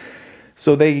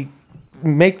 So they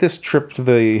make this trip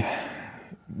to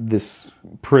this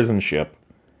prison ship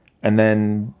and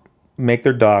then make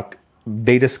their dock.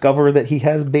 They discover that he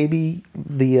has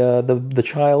the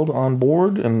child on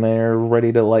board, and they're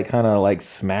ready to kind of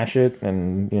smash it,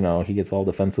 and he gets all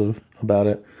defensive about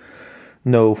it.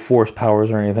 No force powers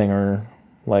or anything are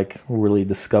really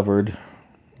discovered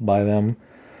by them,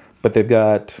 but they've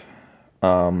got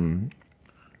kind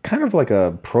of like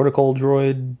a protocol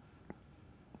droid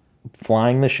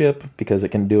flying the ship because it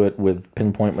can do it with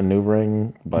pinpoint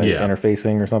maneuvering by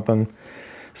interfacing or something.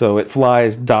 So it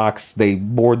flies, docks, they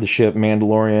board the ship,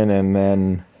 Mandalorian, and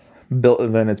then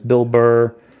it's Bill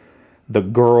Burr, the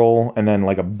girl, and then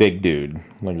a big dude. A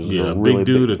really big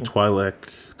dude, a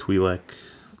Twi'lek.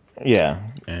 Yeah.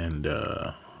 And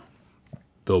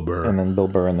Bill Burr. And then Bill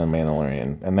Burr and the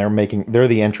Mandalorian. And they're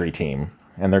the entry team.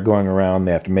 And they're going around,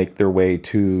 they have to make their way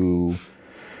to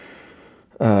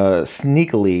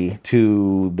sneakily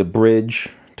to the bridge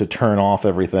to turn off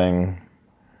everything.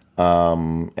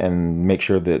 And make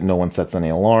sure that no one sets any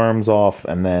alarms off,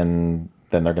 and then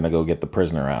they're going to go get the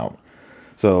prisoner out.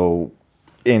 So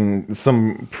in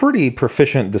some pretty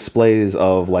proficient displays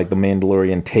of the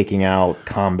Mandalorian taking out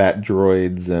combat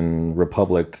droids and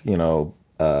Republic, guard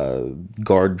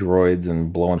droids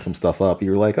and blowing some stuff up,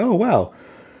 you're like, oh, wow,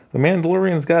 the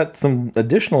Mandalorian's got some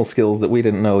additional skills that we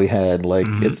didn't know he had.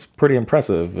 It's pretty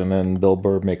impressive. And then Bill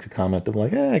Burr makes a comment of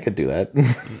I could do that.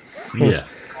 Yeah.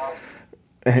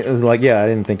 It was I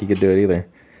didn't think he could do it either.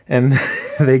 And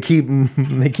they keep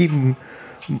moving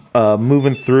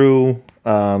through.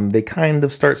 They kind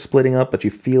of start splitting up, but you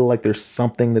feel like there's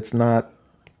something that's not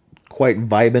quite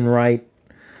vibing right.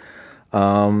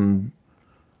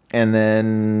 And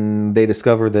then they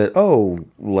discover that,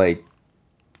 like,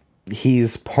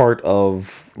 he's part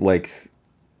of, like,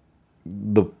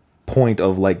 the point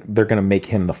of, like, they're going to make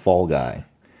him the fall guy.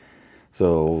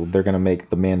 So they're going to make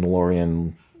the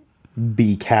Mandalorian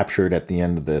be captured at the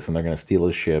end of this, and they're going to steal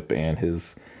his ship and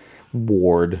his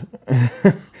ward.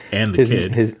 And the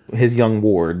kid. His young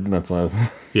ward. That's what I was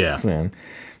saying.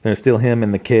 They're going to steal him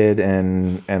and the kid,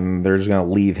 and they're just going to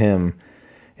leave him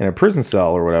in a prison cell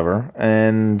or whatever,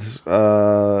 and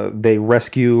they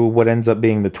rescue what ends up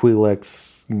being the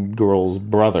Twi'lek girl's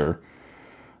brother.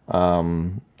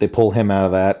 They pull him out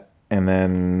of that, and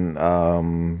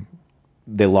then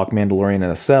they lock Mandalorian in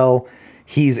a cell.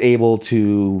 He's able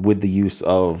to, with the use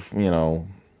of,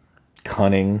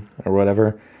 cunning or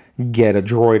whatever, get a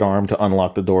droid arm to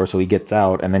unlock the door, so he gets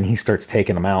out, and then he starts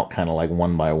taking them out kind of like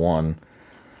one by one.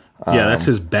 Yeah, that's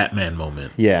his Batman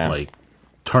moment. Yeah. Like,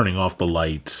 turning off the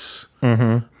lights,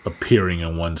 appearing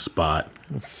in one spot.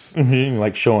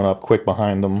 Like showing up quick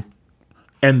behind them.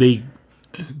 And they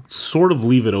sort of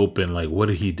leave it open, like, what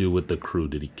did he do with the crew?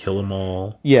 Did he kill them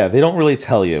all? Yeah, they don't really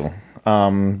tell you.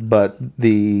 But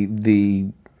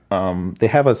they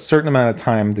have a certain amount of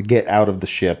time to get out of the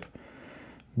ship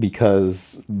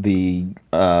because the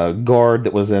guard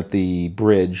that was at the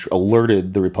bridge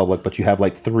alerted the Republic, but you have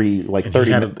like 30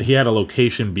 minutes. He had a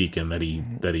location beacon that he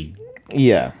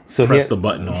Yeah, so press the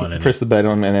button on,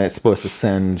 and it's supposed to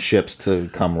send ships to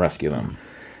come rescue them.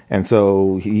 And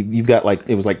so you've got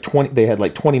it was like 20. They had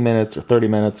like 20 minutes or 30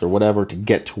 minutes or whatever to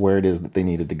get to where it is that they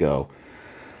needed to go.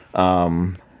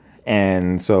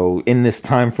 And so in this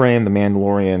time frame, the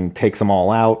Mandalorian takes them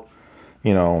all out.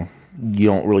 You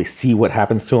don't really see what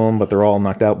happens to them, but they're all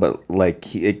knocked out. But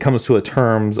like it comes to a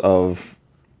terms of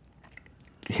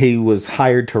he was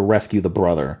hired to rescue the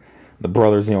brother. The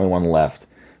brother's the only one left.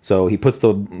 So he puts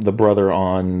the brother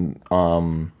on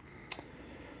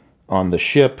the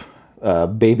ship.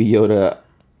 Baby Yoda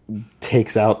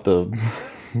takes out the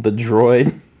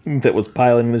droid that was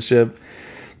piloting the ship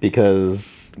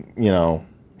because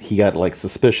he got like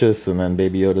suspicious, and then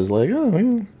Baby Yoda's like,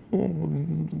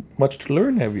 much to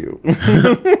learn, have you?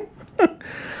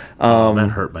 That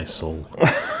hurt my soul.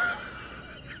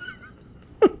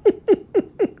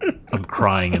 I'm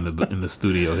crying in the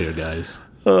studio here, guys.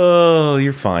 Oh,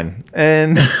 you're fine.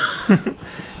 And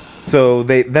so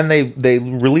they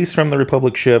release from the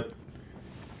Republic ship.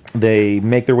 They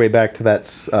make their way back to that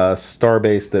star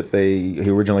base that he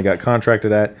originally got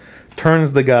contracted at.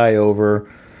 Turns the guy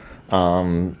over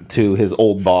to his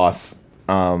old boss,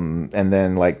 and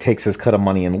then like takes his cut of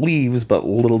money and leaves. But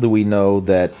little do we know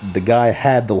that the guy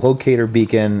had the locator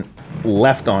beacon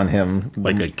left on him,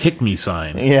 like a kick me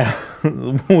sign. Yeah,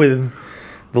 with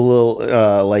the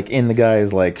little like in the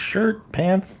guy's like shirt,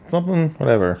 pants, something,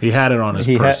 whatever. He had it on his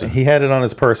person. He had it on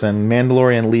his person.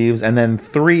 Mandalorian leaves, and then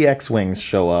 3 X-Wings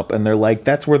show up, and they're like,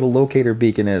 that's where the locator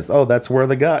beacon is. Oh, that's where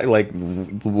the guy, like,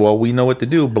 well, we know what to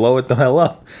do. Blow it the hell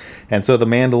up. And so the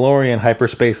Mandalorian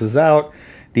hyperspaces out.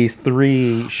 These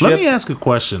 3 ships. Let me ask a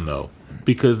question, though,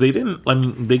 because they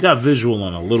got visual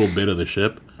on a little bit of the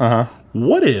ship. Uh-huh.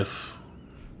 What if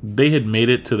they had made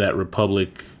it to that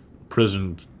Republic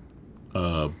prison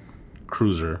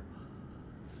cruiser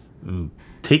and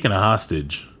taken a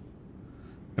hostage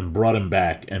and brought him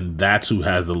back, and that's who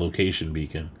has the location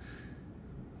beacon?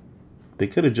 They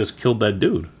could have just killed that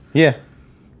dude. Yeah,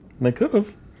 they could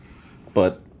have,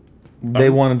 but they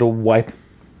wanted to wipe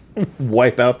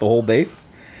out the whole base.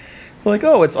 Like,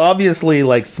 oh, it's obviously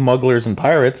like smugglers and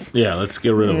pirates. Yeah, let's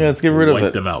get rid of them. Let's get rid of it.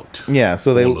 Wipe them out. Yeah,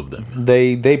 so all of them.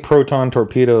 They proton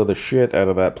torpedo the shit out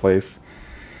of that place.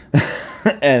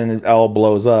 And it all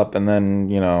blows up, and then,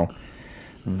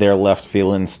 they're left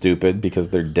feeling stupid because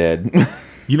they're dead.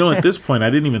 At this point,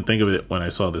 I didn't even think of it when I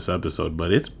saw this episode,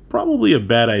 but it's probably a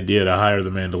bad idea to hire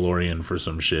the Mandalorian for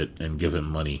some shit and give him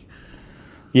money.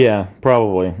 Yeah,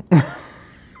 probably.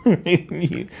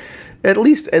 At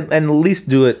least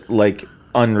do it, like,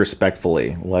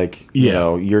 unrespectfully. Like,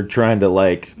 you're trying to,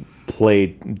 like,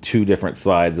 play 2 different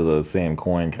sides of the same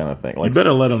coin kind of thing. Like, you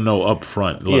better let him know up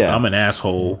front. Look, I'm an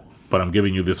asshole, but I'm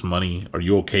giving you this money. Are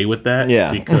you okay with that?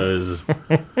 Yeah. Because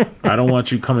I don't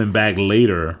want you coming back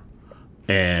later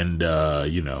and,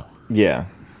 yeah,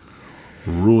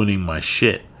 ruining my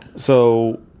shit.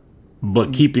 So,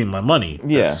 but keeping my money.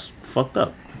 That's fucked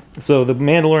up. So the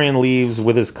Mandalorian leaves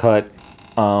with his cut,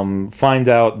 finds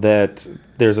out that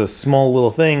there's a small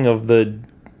little thing of the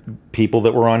people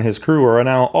that were on his crew are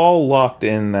now all locked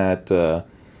in that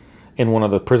in one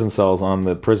of the prison cells on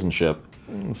the prison ship.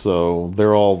 So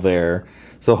they're all there.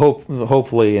 So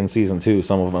hopefully in season 2,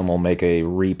 some of them will make a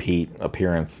repeat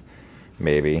appearance,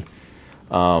 maybe.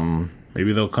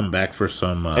 Maybe they'll come back for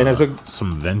some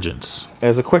some vengeance.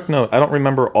 As a quick note, I don't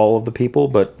remember all of the people,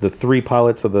 but the 3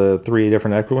 pilots of the 3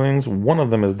 different X-Wings, one of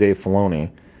them is Dave Filoni,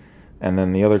 and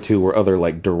then the other 2 were other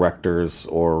like directors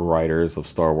or writers of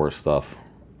Star Wars stuff.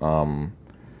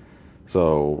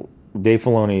 So Dave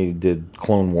Filoni did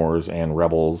Clone Wars and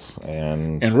Rebels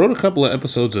and wrote a couple of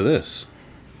episodes of this,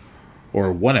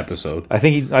 or one episode. I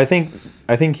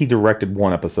think he directed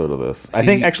one episode of this. I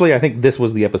think this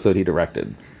was the episode he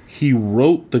directed. He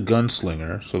wrote The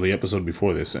Gunslinger, so the episode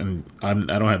before this, and I don't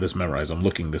have this memorized. I'm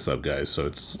looking this up, guys, so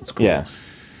it's cool. Yeah.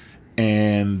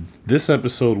 And this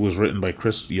episode was written by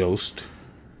Chris Yost,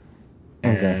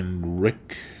 and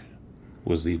Rick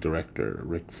was the director,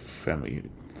 Rick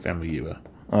Famuyiwa.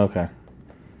 Okay.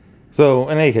 So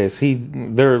in any case,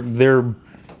 they're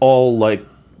all like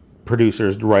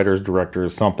producers, writers,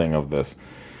 directors, something of this.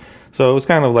 So it was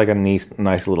kind of like a nice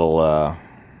little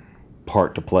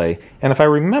part to play. And if I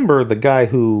remember, the guy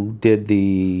who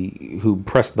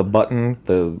pressed the button,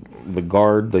 the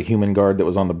guard, the human guard that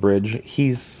was on the bridge,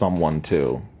 he's someone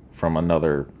too from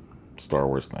another Star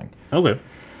Wars thing. Okay.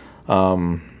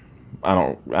 I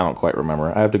don't quite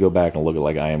remember. I have to go back and look at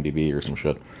like IMDb or some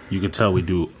shit. You could tell we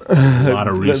do a lot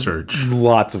of research.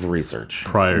 Lots of research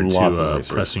prior to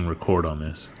pressing record on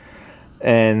this.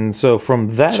 And so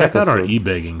from that check out our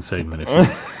e-begging segment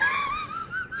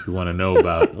if you want to know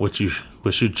about what you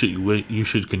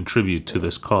should contribute to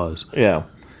this cause. Yeah.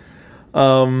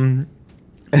 And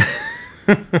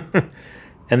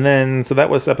then so that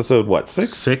was episode 6?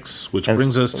 6, which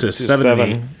brings us to 7 and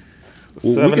 8.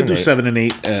 Well, we can do 7 and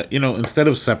 8. Instead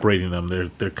of separating them,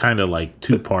 they're kind of like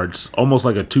 2 parts, almost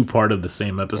like a 2-part of the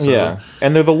same episode. Yeah,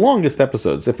 and they're the longest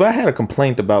episodes. If I had a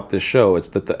complaint about this show, it's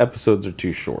that the episodes are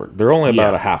too short. They're only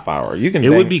about a half hour. It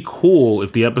would be cool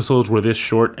if the episodes were this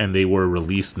short and they were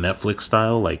released Netflix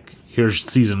style. Like, here's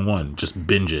season 1, just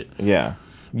binge it. Yeah,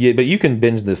 but you can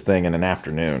binge this thing in an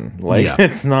afternoon. Like,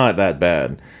 it's not that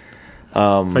bad.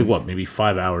 It's like what, maybe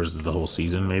 5 hours is the whole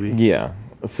season, maybe. Yeah.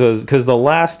 So, because the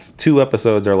last 2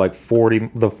 episodes are like 40.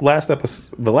 The last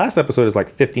episode is like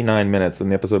 59 minutes,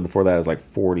 and the episode before that is like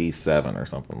 47 or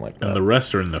something like that. And the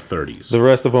rest are in the 30s. The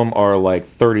rest of them are like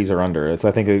 30s or under.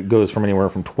 I think it goes from anywhere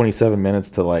from 27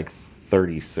 minutes to like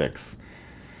 36.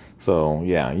 So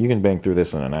yeah, you can bang through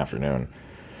this in an afternoon.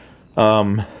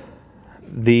 If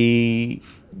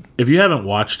you haven't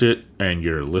watched it and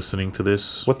you're listening to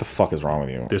this, what the fuck is wrong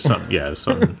with you? There's something. Yeah, there's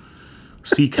something.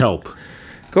 Seek help.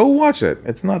 Go watch it.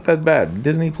 It's not that bad.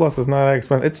 Disney Plus is not that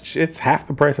expensive. It's half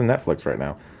the price of Netflix right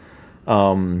now.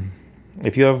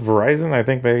 If you have Verizon, I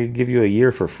think they give you a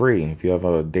year for free if you have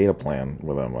a data plan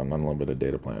with them, an unlimited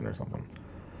data plan or something.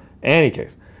 In any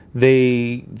case,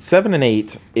 7 and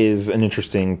 8 is an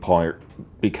interesting part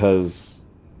because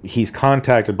he's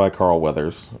contacted by Carl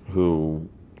Weathers, who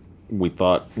we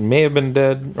thought may have been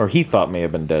dead, or he thought may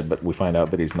have been dead, but we find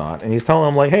out that he's not. And he's telling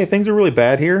him, like, hey, things are really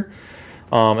bad here.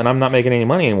 And I'm not making any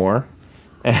money anymore,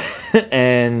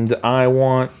 and I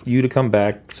want you to come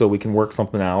back so we can work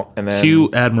something out. And then cue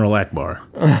Admiral Akbar.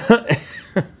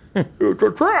 It's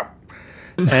a trap.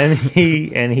 And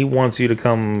he wants you to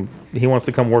come. He wants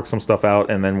to come work some stuff out,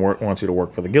 and then wants you to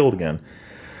work for the guild again.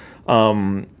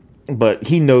 But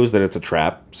he knows that it's a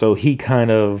trap, so he kind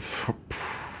of,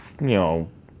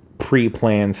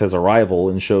 pre-plans his arrival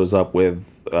and shows up with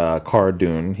Cara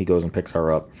Dune. He goes and picks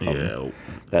her up from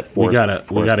that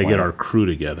forest. We gotta get our crew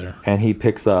together. And he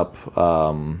picks up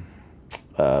the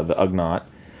Ugnaught,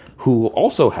 who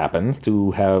also happens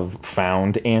to have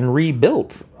found and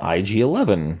rebuilt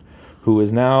IG-11, who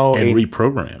is now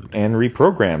reprogrammed.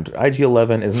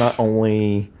 IG-11 is not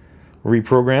only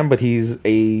reprogrammed, but he's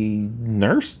a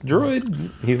nurse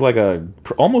droid. He's like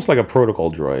almost like a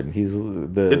protocol droid.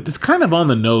 It's kind of on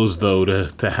the nose, though,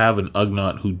 to have an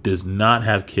Ugnaught who does not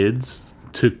have kids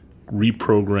to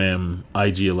reprogram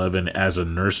IG-11 as a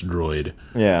nurse droid.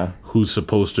 Yeah, who's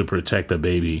supposed to protect a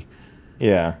baby.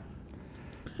 Yeah,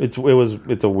 it's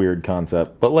a weird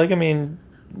concept, but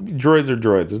droids are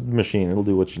droids. It's a machine. It'll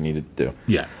do what you need it to do.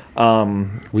 Yeah.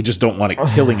 We just don't want it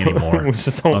killing anymore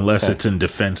unless it's in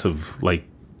defense of, like,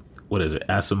 what is it,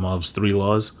 Asimov's 3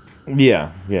 laws?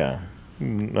 Yeah.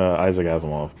 Isaac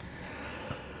Asimov.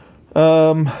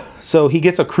 So he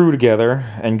gets a crew together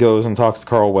and goes and talks to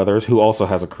Carl Weathers, who also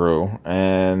has a crew,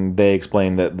 and they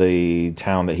explain that the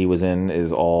town that he was in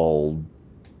is all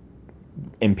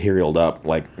imperialed up.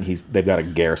 Like, they've got a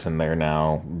garrison there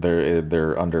now.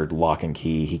 They're under lock and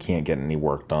key. He can't get any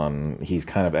work done. He's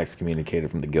kind of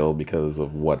excommunicated from the guild because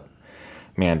of what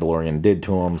Mandalorian did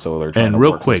to him. So they're trying to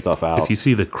work some stuff out. If you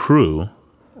see the crew,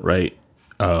 right,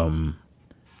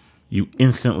 you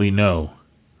instantly know.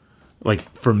 Like,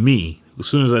 for me, as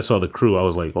soon as I saw the crew, I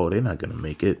was like, "Oh, they're not gonna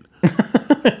make it."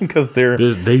 Because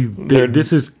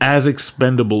this is as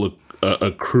expendable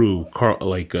a crew.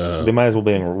 They might as well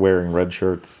be wearing red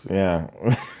shirts. Yeah.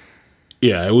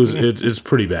 Yeah, it's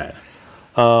pretty bad.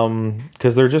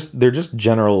 Because they're just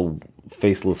general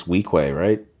faceless Weequay,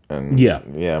 right? And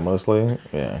yeah, mostly,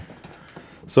 yeah.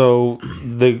 So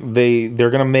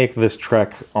they're gonna make this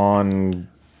trek on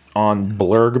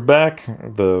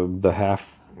Blurgback, the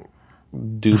half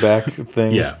dewback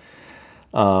things. Yeah.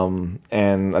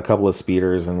 And a couple of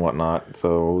speeders and whatnot.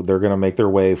 So they're gonna make their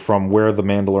way from where the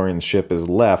Mandalorian ship is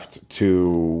left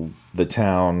to the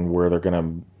town where they're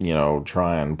gonna,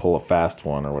 try and pull a fast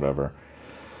one or whatever.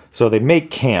 So they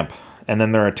make camp, and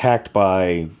then they're attacked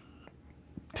by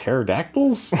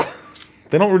pterodactyls.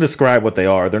 They don't really describe what they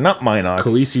are. They're not Minox.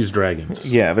 Khaleesi's dragons.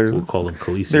 Yeah, we'll call them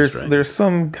Khaleesi's dragons. There's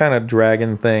some kind of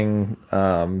dragon thing,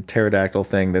 pterodactyl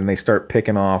thing. Then they start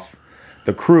picking off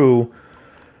the crew.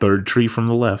 Third tree from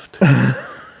the left.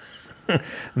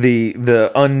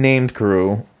 the unnamed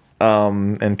crew,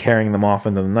 and carrying them off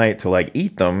into the night to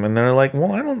eat them. And they're like,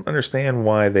 well, I don't understand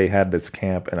why they had this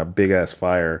camp and a big ass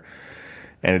fire,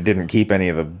 and it didn't keep any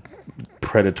of the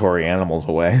predatory animals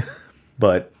away.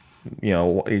 But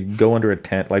you go under a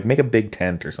tent, make a big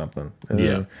tent or something.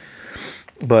 Yeah.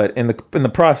 But in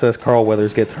the process, Carl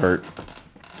Weathers gets hurt,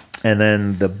 and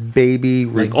then the baby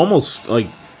almost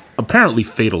apparently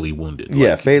fatally wounded.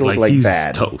 Yeah, fatally he's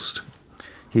bad. Toast.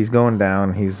 He's going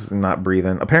down. He's not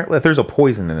breathing. Apparently, there's a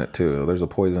poison in it too. There's a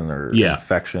poison or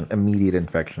infection, immediate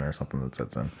infection or something that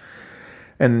sets in.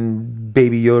 And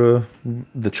Baby Yoda,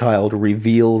 the child,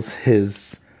 reveals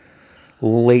his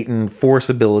latent force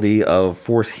ability of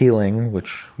force healing,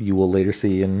 which you will later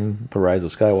see in The Rise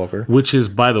of Skywalker. Which is,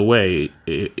 by the way,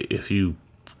 if you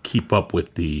keep up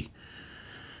with the,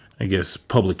 I guess,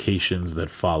 publications that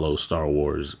follow Star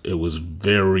Wars, it was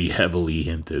very heavily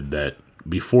hinted that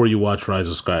before you watch Rise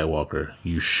of Skywalker,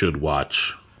 you should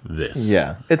watch this.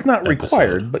 Yeah. It's not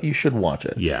required, but you should watch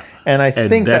it. Yeah. And I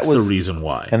think that's the reason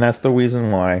why. And that's the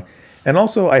reason why. And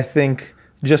also, I think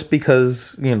just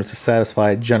because, to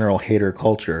satisfy general hater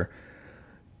culture,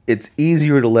 it's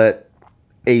easier to let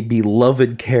a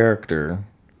beloved character,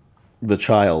 the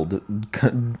child,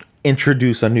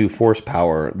 introduce a new force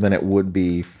power than it would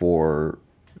be for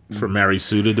Mary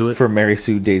Sue to do it. For Mary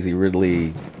Sue, Daisy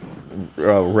Ridley,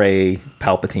 Rey,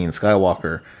 Palpatine,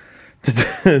 Skywalker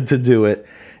to do it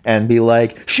and be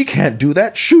like, she can't do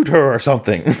that, shoot her or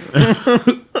something.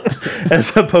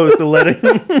 As opposed to letting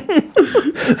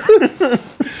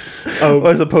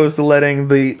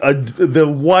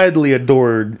the widely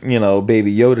adored,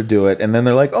 Baby Yoda do it, and then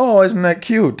they're like, "Oh, isn't that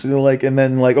cute?" And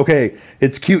then okay,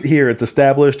 it's cute here, it's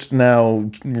established.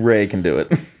 Now Rey can do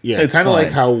it. Yeah, it's kind of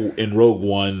like how in Rogue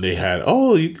One they had,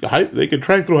 they could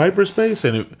track through hyperspace,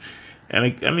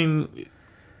 I mean,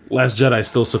 Last Jedi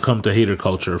still succumbed to hater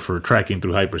culture for tracking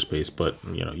through hyperspace, but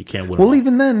you can't win. Well,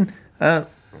 even then,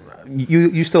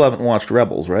 you still haven't watched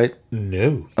Rebels, right?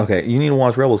 No. Okay, you need to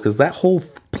watch Rebels because that whole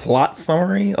plot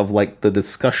summary of the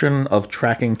discussion of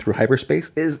tracking through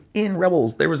hyperspace is in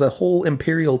Rebels. There was a whole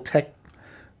Imperial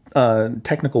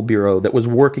technical bureau that was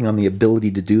working on the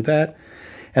ability to do that,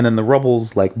 and then the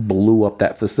Rebels blew up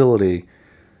that facility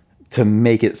to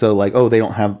make it so they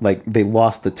don't have they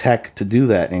lost the tech to do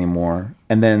that anymore.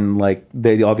 And then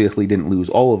they obviously didn't lose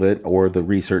all of it, or the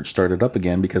research started up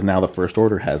again because now the First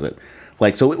Order has it.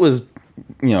 So it was,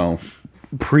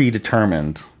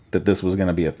 predetermined that this was going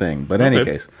to be a thing. But in any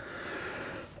case,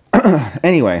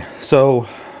 anyway, so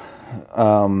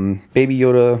Baby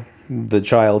Yoda, the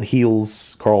child,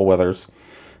 heals Carl Weathers,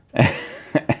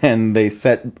 and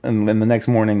and then the next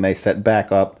morning they set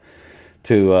back up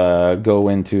to go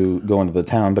into the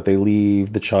town, but they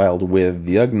leave the child with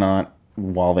the Ugnaught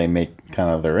while they make kind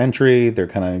of their entry. They're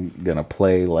kind of gonna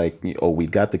play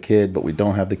we've got the kid, but we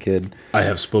don't have the kid. I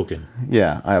have spoken.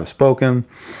 Yeah, I have spoken.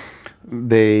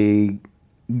 They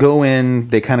go in.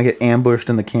 They kind of get ambushed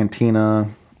in the cantina,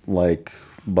 by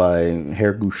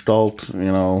Herr Gestalt.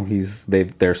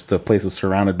 The place is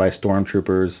surrounded by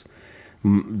stormtroopers.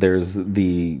 There's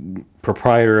the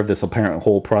proprietor of this apparent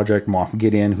whole project, Moff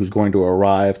Gideon, who's going to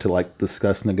arrive to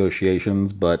discuss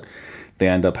negotiations, but they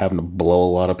end up having to blow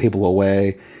a lot of people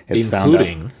away.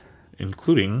 Including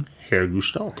Herr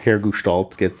Gestalt. Herr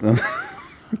Gestalt gets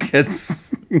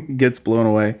blown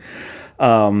away.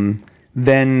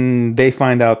 Then they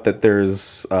find out that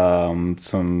there's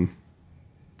some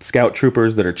scout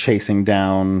troopers that are chasing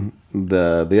down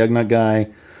the Ugnaught guy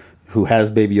who has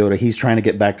Baby Yoda. He's trying to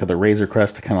get back to the Razor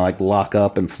Crest to kind of lock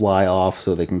up and fly off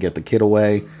so they can get the kid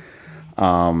away.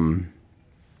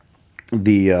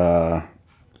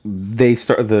 they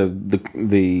start the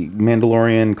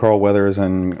Mandalorian, Carl Weathers,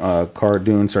 and Cara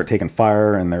Dune start taking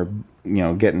fire, and they're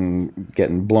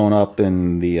getting blown up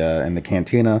in the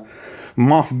cantina.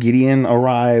 Moff Gideon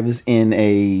arrives in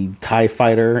a TIE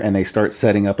fighter, and they start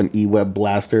setting up an E-Web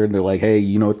blaster. They're like, "Hey,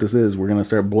 you know what this is? We're gonna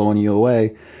start blowing you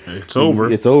away. It's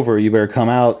over. It's over. You better come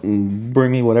out and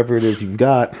bring me whatever it is you've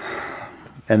got."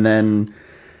 And then,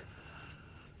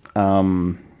 the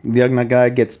Ugnaught guy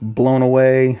gets blown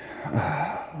away.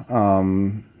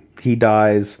 He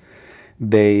dies.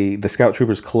 The scout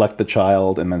troopers collect the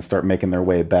child and then start making their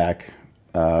way back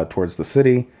towards the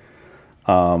city.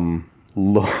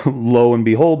 Lo and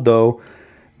behold, though,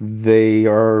 they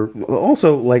are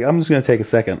also like, I'm just going to take a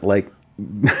second. Like,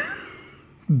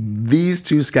 these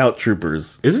two scout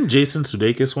troopers. Isn't Jason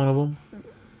Sudeikis one of them?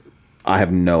 I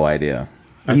have no idea.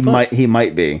 He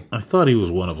might be. I thought he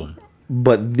was one of them.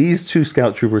 But these two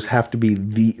scout troopers have to be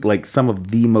some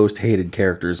of the most hated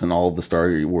characters in all of the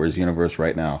Star Wars universe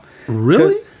right now.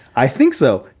 Really? I think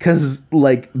so, because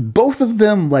like both of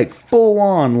them, like full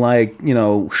on, like,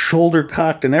 shoulder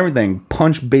cocked and everything,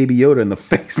 punch Baby Yoda in the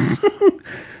face.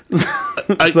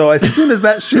 So as soon as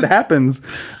that shit happens,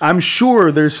 I'm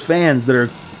sure there's fans that are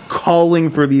calling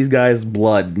for these guys'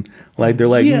 blood. Like they're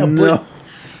like, yeah, no. But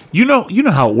you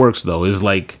know how it works though. Is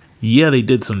like, yeah, they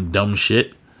did some dumb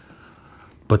shit,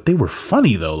 but they were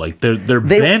funny though. Like their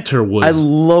banter was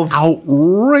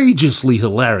outrageously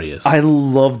hilarious. I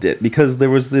loved it because there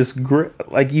was this great,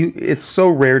 it's so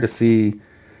rare to see,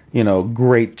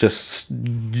 great just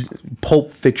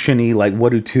Pulp Fiction-y, like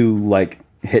what do two like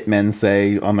hitmen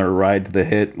say on their ride to the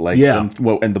hit, like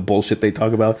and the bullshit they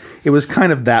talk about. It was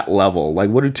kind of that level.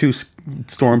 Like what do two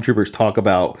stormtroopers talk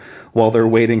about while they're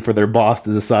waiting for their boss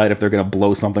to decide if they're going to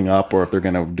blow something up or if they're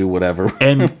going to do whatever.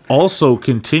 And also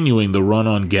continuing the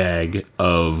run-on gag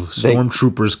of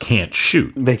stormtroopers can't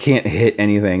shoot. They can't hit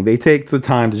anything. They take the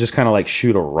time to just kind of like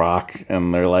shoot a rock,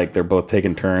 and they're both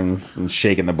taking turns and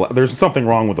shaking the There's something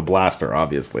wrong with the blaster,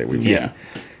 obviously. We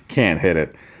can't hit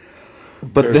it.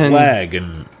 But there's then lag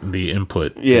in the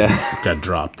input. Got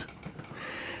dropped.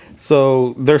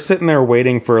 So they're sitting there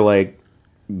waiting for like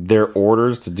their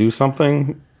orders to do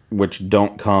something, which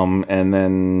don't come, and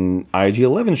then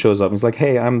IG-11 shows up and he's like,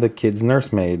 "Hey, I'm the kid's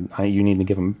nursemaid. You need to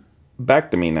give him back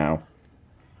to me now."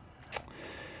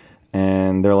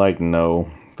 And they're like, "No,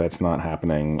 that's not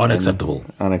happening. Unacceptable."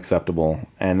 Unacceptable.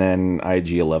 And then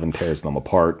IG-11 tears them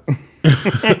apart.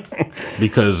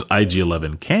 Because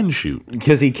IG-11 can shoot.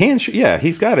 Because he can shoot. Yeah,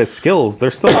 he's got his skills. They're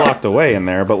still locked away in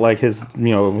there, but like his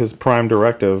prime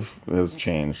directive has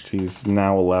changed. He's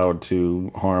now allowed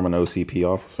to harm an OCP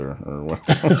officer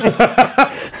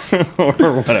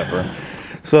or whatever.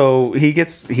 So he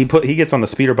gets on the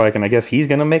speeder bike, and I guess he's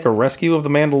gonna make a rescue of the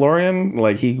Mandalorian.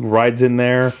 Like he rides in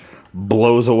there,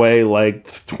 blows away like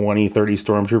 20, 30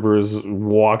 stormtroopers,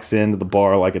 walks into the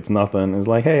bar like it's nothing. Is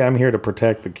like, "Hey, I'm here to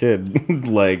protect the kid."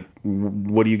 Like,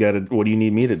 what do you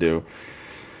need me to do?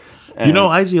 And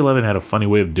IG-11 had a funny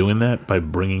way of doing that by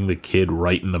bringing the kid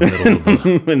right in the middle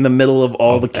of in the middle of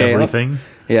all the chaos. Everything.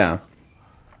 Yeah.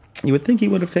 You would think he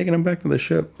would have taken him back to the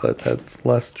ship, but that's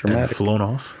less dramatic. And flown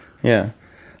off. Yeah.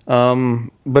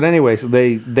 But anyway, so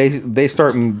they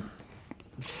start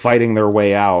fighting their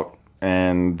way out,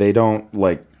 and they don't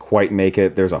like quite make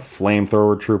it. There's a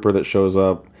flamethrower trooper that shows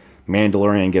up.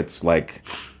 Mandalorian gets like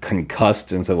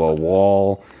concussed into a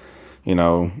wall.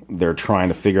 They're trying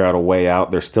to figure out a way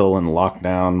out. They're still in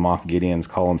lockdown. Moff Gideon's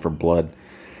calling for blood.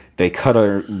 They cut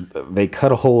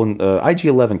a hole in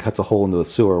IG-11 cuts a hole into the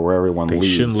sewer where everyone leaves.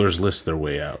 Schindler's List their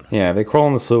way out. Yeah, they crawl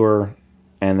in the sewer,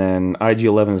 and then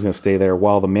IG-11 is going to stay there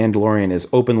while the Mandalorian is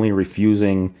openly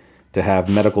refusing to have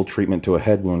medical treatment to a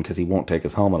head wound because he won't take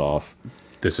his helmet off.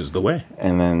 This is the way.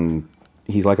 And then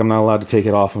he's like, "I'm not allowed to take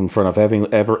it off in front of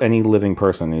any living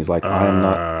person." And he's like, "I am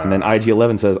not." And then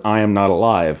IG-11 says, "I am not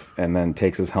alive," and then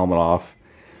takes his helmet off.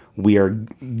 We are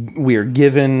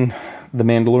given the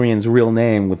Mandalorian's real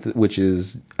name, which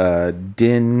is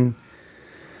Din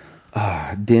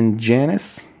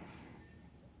Djarin.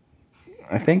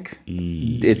 I think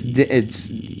it's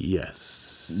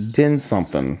yes, Din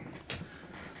something.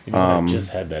 I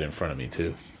just had that in front of me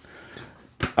too.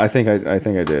 I think I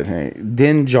did. Hey,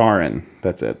 Din Djarin.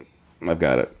 That's it. I've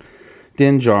got it.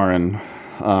 Din Djarin.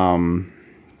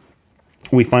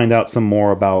 We find out some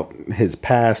more about his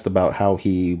past, about how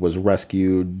he was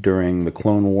rescued during the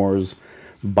Clone Wars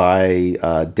by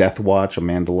Death Watch, a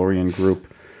Mandalorian group.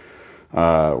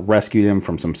 Rescued him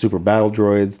from some super battle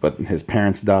droids, but his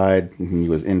parents died. And he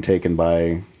was intaken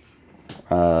by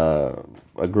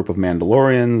a group of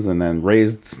Mandalorians and then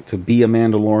raised to be a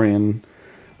Mandalorian.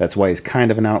 That's why he's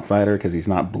kind of an outsider, because he's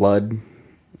not blood.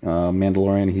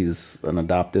 Mandalorian. He's an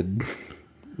adopted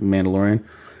Mandalorian.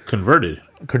 Converted.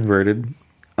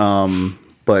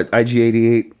 But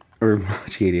IG-88 or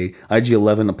IG-88,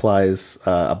 IG-11 applies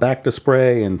a Bacta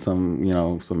spray and some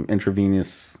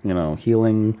intravenous,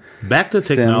 healing. Bacta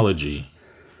technology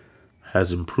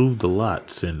has improved a lot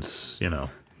since,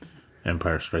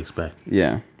 Empire Strikes Back.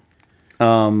 Yeah.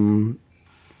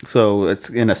 So it's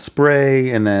in a spray,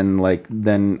 and then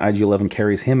IG-11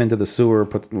 carries him into the sewer,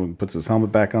 puts his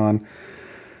helmet back on.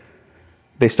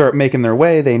 They start making their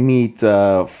way. They meet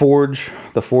Forge,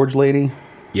 the Forge lady.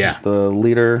 Yeah. The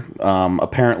leader.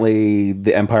 Apparently,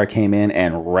 the Empire came in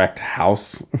and wrecked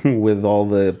house with all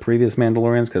the previous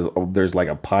Mandalorians because there's like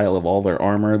a pile of all their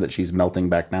armor that she's melting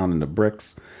back down into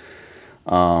bricks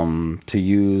to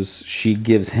use. She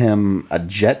gives him a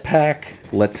jetpack,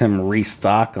 lets him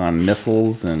restock on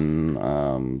missiles and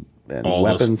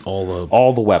weapons.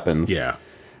 All the weapons. Yeah.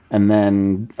 And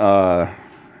then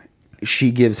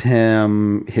she gives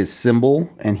him his symbol,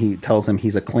 and he tells him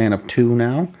he's a clan of two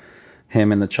now.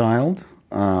 Him and the child.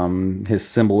 His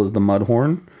symbol is the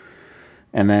Mudhorn.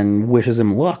 And then wishes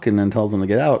him luck and then tells him to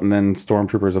get out. And then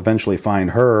stormtroopers eventually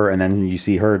find her, and then you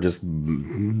see her just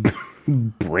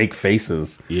break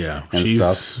faces. Yeah,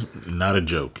 she's not a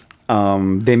joke.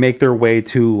 They make their way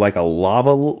to like a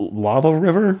lava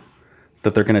river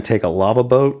that they're going to take a lava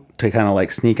boat to kind of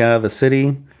like sneak out of the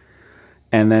city.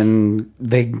 And then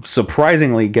they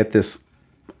surprisingly get this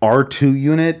R2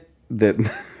 unit that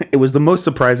it was the most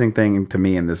surprising thing to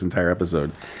me in this entire episode,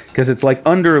 because it's like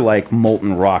under like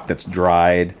molten rock that's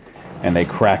dried, and they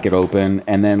crack it open,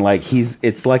 and then like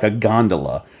it's like a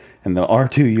gondola, and the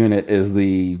R2 unit is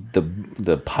the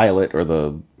pilot or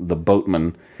the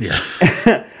boatman. Yeah.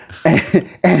 and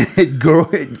it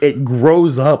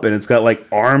grows up, and it's got like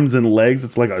arms and legs.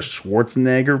 It's like a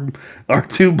Schwarzenegger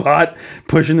R2 bot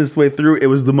pushing its way through. It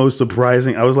was the most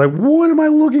surprising. I was like, what am I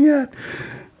looking at?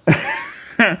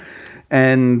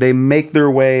 And they make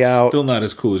their way out. Still not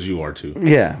as cool as you are, too.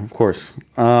 Yeah, of course.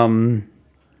 They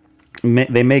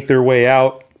make their way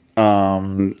out.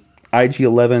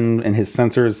 IG-11 and his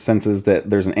sensors senses that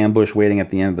there's an ambush waiting at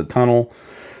the end of the tunnel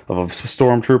of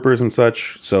stormtroopers and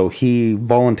such. So he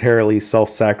voluntarily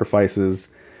self-sacrifices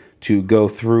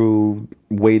to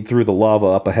wade through the lava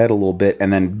up ahead a little bit,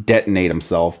 and then detonate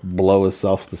himself, blow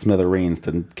himself to smithereens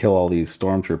to kill all these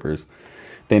stormtroopers.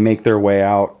 They make their way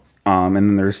out. And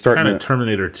then they're starting kind of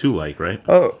Terminator 2 like, right?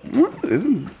 Oh,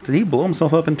 did he blow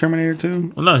himself up in Terminator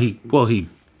 2? Well, no, he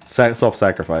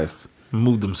self-sacrificed.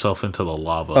 Moved himself into the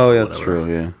lava. Oh, yeah, that's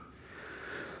true, yeah.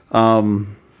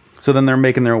 So then they're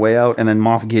making their way out, and then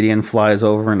Moff Gideon flies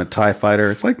over in a TIE fighter.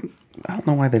 It's like, I don't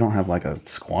know why they don't have like a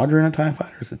squadron of TIE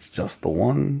fighters. It's just the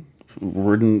one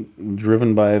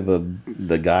driven by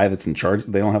the guy that's in charge.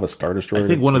 They don't have a Star Destroyer. I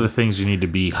think one of the things you need to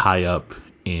be high up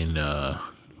in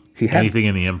anything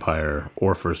in the Empire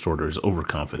or First Order is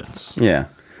overconfidence. Yeah.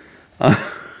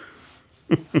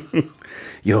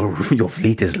 Your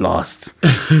fleet is lost.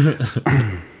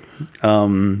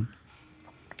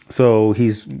 So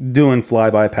he's doing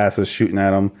flyby passes, shooting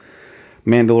at him.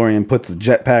 Mandalorian puts the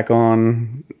jetpack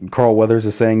on. Carl Weathers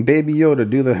is saying, Baby Yoda,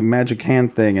 do the magic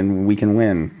hand thing and we can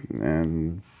win.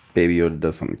 And Baby Yoda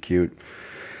does something cute.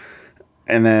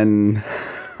 And then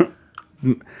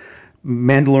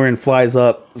Mandalorian flies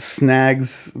up,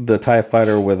 snags the TIE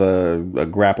fighter with a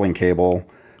grappling cable,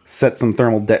 sets some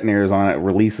thermal detonators on it,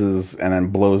 releases, and then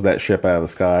blows that ship out of the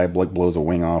sky, blows a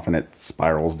wing off, and it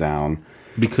spirals down.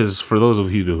 Because for those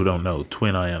of you who don't know,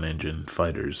 twin ion engine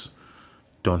fighters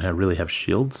don't really have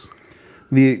shields.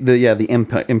 The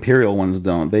Imperial ones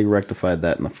don't. They rectified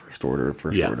that in the First Order.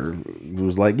 Order it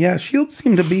was like, yeah, shields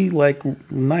seem to be like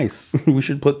nice. We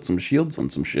should put some shields on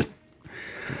some shit.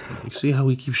 You see how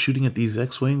we keep shooting at these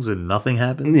X-Wings and nothing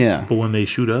happens? Yeah. But when they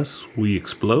shoot us, we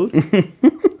explode?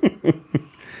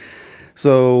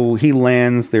 So he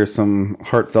lands. There's some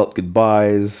heartfelt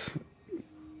goodbyes.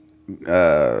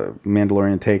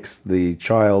 Mandalorian takes the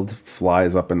child,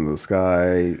 flies up into the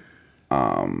sky,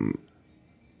 and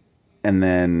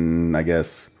then, I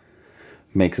guess,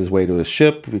 makes his way to his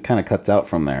ship. He kind of cuts out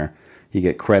from there. You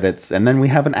get credits, and then we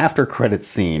have an after-credits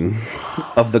scene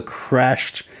of the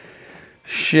crashed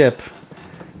ship,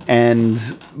 and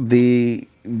the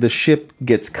ship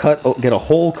get a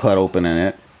hole cut open in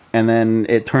it, and then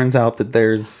it turns out that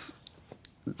there's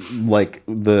like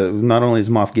not only is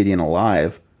Moff Gideon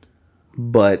alive,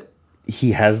 but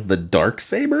he has the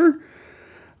Darksaber,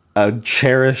 a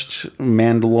cherished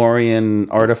Mandalorian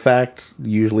artifact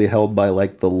usually held by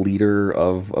like the leader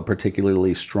of a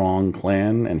particularly strong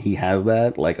clan, and he has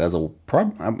that like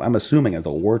I'm assuming as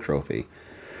a war trophy.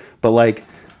 But like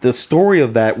the story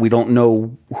of that, we don't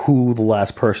know who the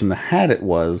last person that had it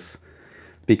was,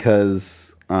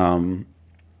 because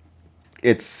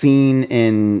it's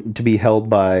seen to be held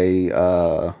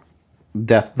by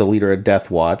the leader of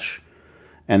Death Watch,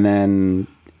 and then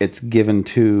it's given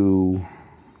to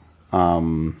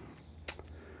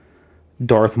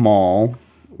Darth Maul.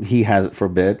 He has it for a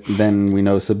bit. Then we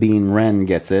know Sabine Wren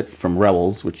gets it from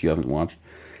Rebels, which you haven't watched,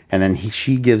 and then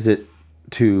she gives it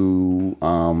to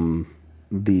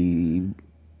the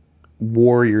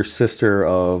warrior sister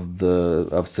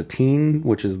of Satine,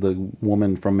 which is the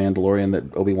woman from Mandalorian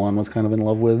that Obi-Wan was kind of in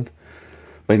love with,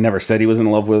 but he never said he was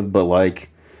in love with. But like,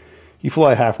 you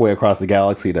fly halfway across the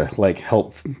galaxy to like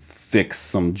help fix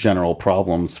some general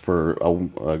problems for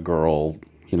a girl,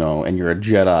 you know, and you're a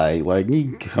Jedi, like,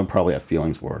 you can probably have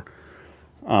feelings for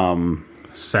her.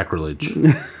 Sacrilege.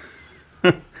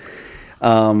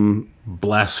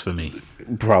 Blasphemy.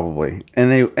 Probably.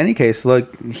 And any case,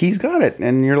 like, he's got it,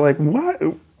 and you're like,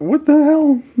 what the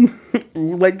hell?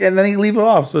 Like, and then he leave it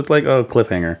off, so it's like, oh,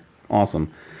 cliffhanger.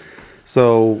 Awesome.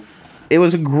 So it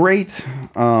was a great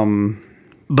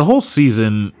the whole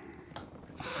season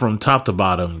from top to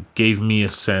bottom gave me a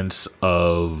sense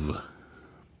of,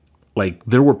 like,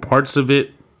 there were parts of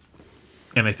it,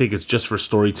 and I think it's just for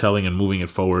storytelling and moving it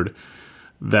forward,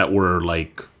 that were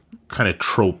like kind of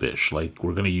trope-ish. Like,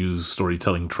 we're going to use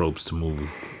storytelling tropes to move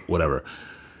whatever.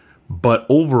 But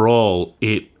overall,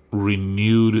 it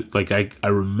renewed, like, I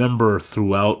remember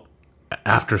throughout,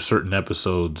 after certain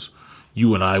episodes,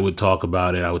 you and I would talk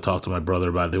about it. I would talk to my brother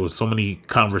about it. There was so many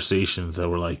conversations that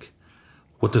were like,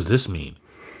 what does this mean?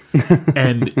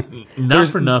 And not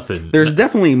for nothing. There's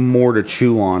definitely more to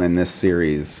chew on in this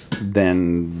series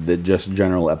than the just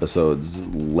general episodes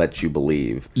let you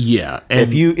believe. Yeah, and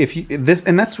if you this,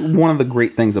 and that's one of the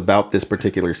great things about this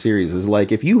particular series, is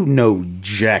like, if you know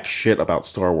jack shit about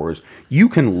Star Wars, you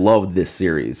can love this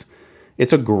series.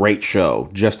 It's a great show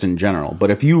just in general.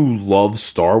 But if you love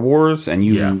Star Wars and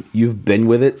you've been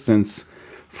with it since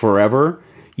forever,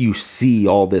 you see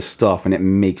all this stuff and it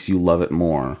makes you love it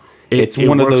more. It's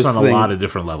one of those on things, a lot of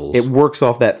different levels. It works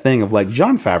off that thing of, like,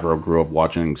 Jon Favreau grew up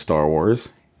watching Star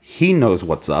Wars. He knows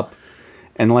what's up.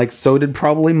 And, like, so did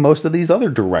probably most of these other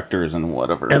directors and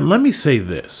whatever. And let me say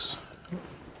this.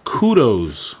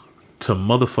 Kudos to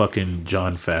motherfucking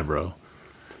Jon Favreau.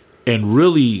 And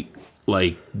really,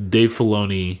 like, Dave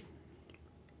Filoni,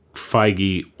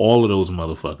 Feige, all of those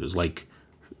motherfuckers. Like,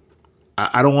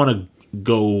 I don't want to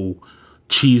go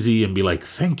cheesy and be like,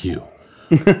 thank you.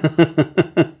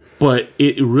 But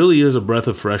it really is a breath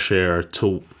of fresh air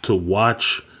to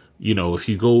watch. You know, if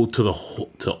you go to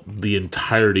the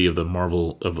entirety of the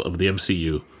Marvel of the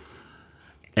MCU,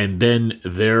 and then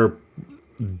they're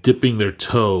dipping their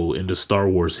toe into Star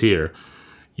Wars here,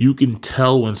 you can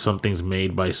tell when something's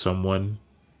made by someone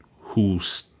who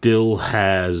still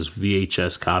has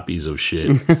VHS copies of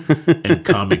shit and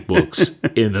comic books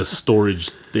in a storage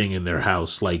thing in their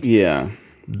house. Like, yeah.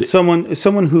 Someone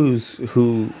who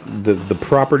the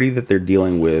property that they're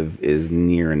dealing with is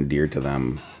near and dear to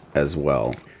them as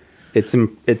well.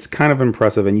 It's kind of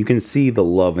impressive, and you can see the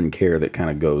love and care that kind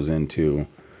of goes into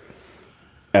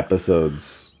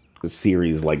episodes,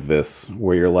 series like this,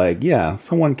 where you're like, yeah,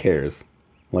 someone cares,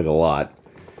 like, a lot.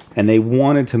 And they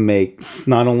wanted to make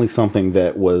not only something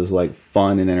that was, like,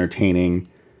 fun and entertaining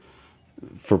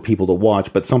for people to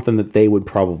watch, but something that they would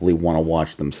probably want to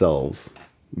watch themselves,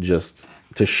 just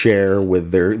to share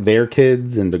with their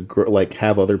kids, and to like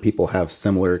have other people have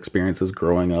similar experiences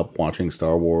growing up watching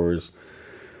Star Wars.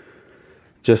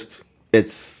 Just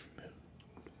it's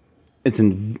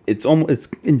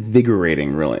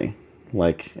invigorating, really.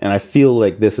 Like, and I feel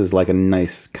like this is like a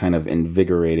nice kind of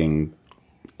invigorating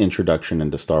introduction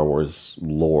into Star Wars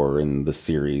lore and the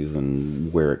series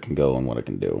and where it can go and what it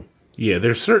can do. Yeah,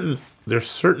 there's certain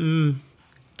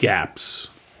gaps,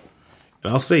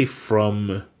 and I'll say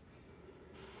from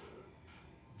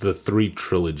the three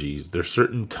trilogies, there's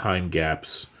certain time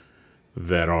gaps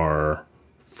that are,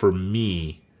 for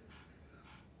me,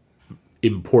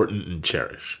 important and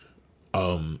cherished.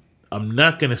 I'm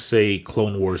not going to say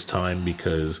Clone Wars time,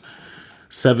 because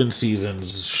 7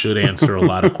 seasons should answer a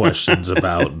lot of questions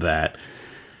about that.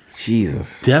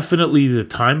 Jesus. Definitely the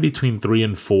time between 3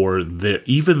 and 4, there,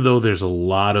 even though there's a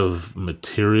lot of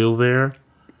material there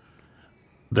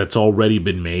that's already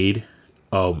been made,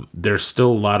 there's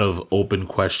still a lot of open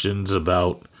questions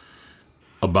about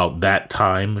that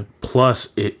time.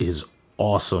 Plus, it is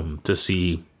awesome to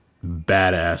see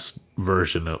badass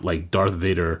version of, like, Darth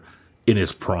Vader in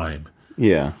his prime.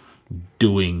 Yeah.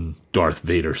 Doing Darth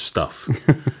Vader stuff.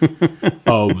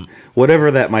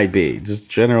 Whatever that might be. Just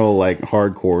general, like,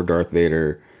 hardcore Darth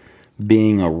Vader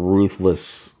being a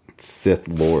ruthless Sith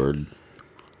Lord,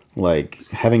 like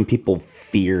having people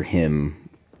fear him,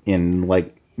 in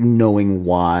like knowing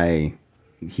why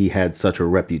he had such a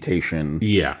reputation.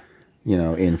 Yeah. You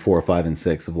know, in 4, 5, and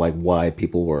 6 of like why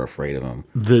people were afraid of him.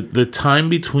 The time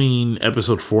between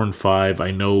episode 4 and 5,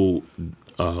 I know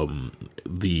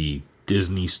the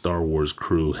Disney Star Wars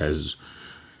crew has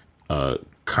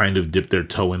kind of dipped their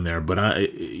toe in there, but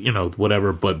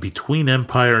whatever. But between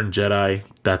Empire and Jedi,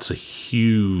 that's a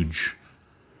huge,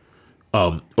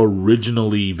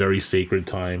 originally very sacred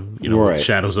time. With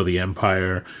Shadows of the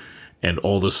Empire and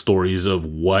all the stories of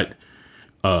what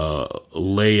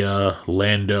Leia,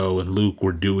 Lando, and Luke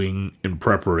were doing in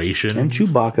preparation, and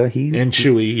Chewbacca, and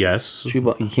Chewie, yes,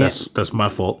 Chewbacca. That's my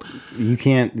fault. You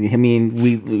can't. I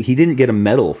mean, he didn't get a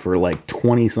medal for like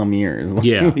 20 some years.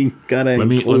 Yeah, we gotta let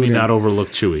me not overlook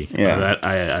Chewie. Yeah, that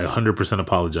I 100%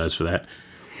 apologize for that.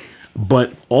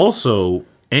 But also,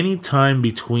 any time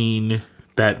between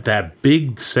that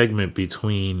big segment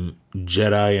between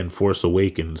Jedi and Force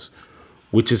Awakens,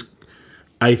 which is,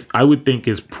 I would think,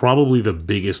 is probably the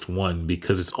biggest one,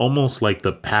 because it's almost like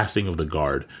the passing of the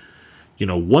guard.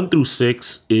 1 through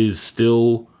 6 is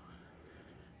still,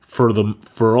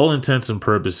 for all intents and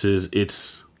purposes,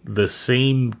 it's the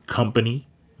same company,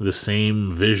 the same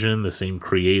vision, the same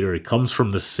creator. It comes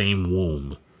from the same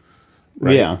womb.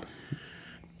 Right? Yeah.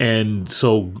 And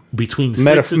so between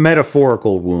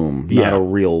metaphorical womb, not a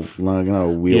real.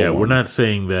 Yeah, we're not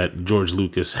saying that George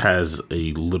Lucas has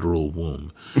a literal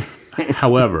womb.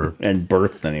 However, and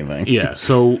birthed anything. Yeah,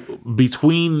 so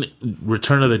between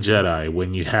Return of the Jedi,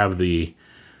 when you have the,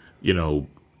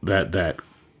 that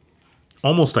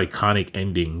almost iconic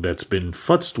ending that's been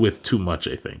futzed with too much,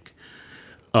 I think.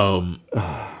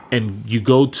 And you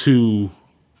go to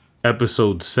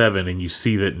episode 7 and you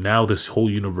see that now this whole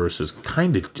universe is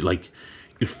kind of like,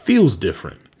 it feels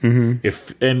different. Mm-hmm.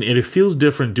 It feels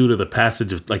different due to the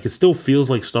passage of, like, it still feels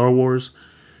like Star Wars.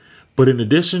 But in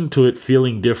addition to it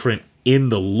feeling different in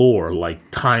the lore, like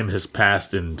time has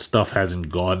passed and stuff hasn't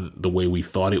gone the way we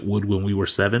thought it would when we were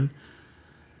 7,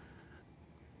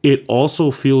 it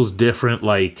also feels different,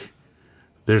 like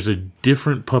there's a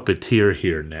different puppeteer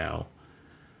here now.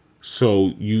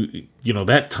 So you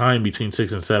that time between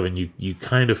 6 and 7, you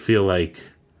kind of feel like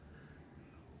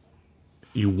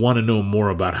you want to know more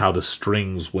about how the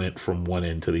strings went from one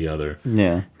end to the other.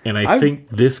 Yeah. And I think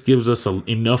this gives us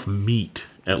enough meat,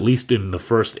 at least in the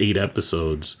first 8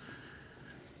 episodes,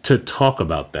 to talk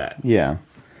about that. Yeah.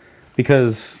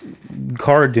 Because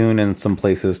Cara Dune in some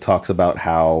places talks about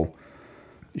how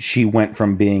she went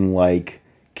from being like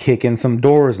kicking some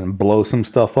doors and blow some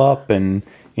stuff up and,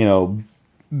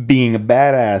 being a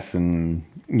badass and,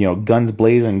 guns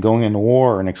blazing, going into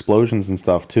war and explosions and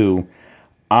stuff too.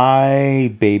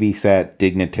 I babysat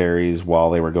dignitaries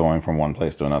while they were going from one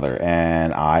place to another,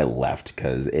 and I left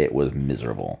because it was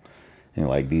miserable.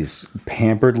 Like these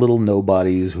pampered little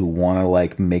nobodies who want to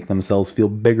like make themselves feel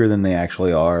bigger than they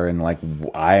actually are, and like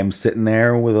I'm sitting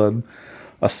there with a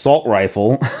assault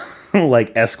rifle,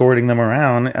 like escorting them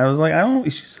around. I was like,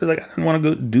 she said like I didn't want to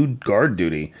go do guard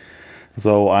duty,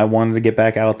 so I wanted to get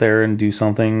back out there and do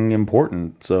something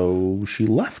important. So she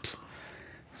left.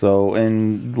 So,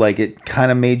 and like it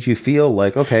kind of made you feel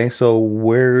like, okay, so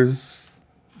where's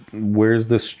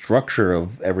the structure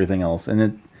of everything else?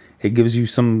 And it gives you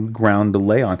some ground to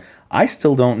lay on. I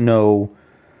still don't know.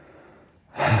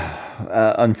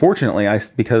 Unfortunately,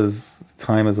 because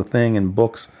time is a thing in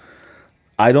books,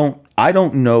 I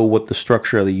don't know what the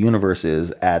structure of the universe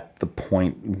is at the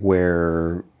point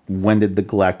where, when did the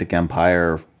Galactic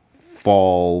Empire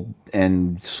fall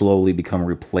and slowly become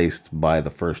replaced by the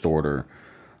First Order?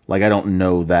 Like, I don't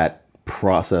know that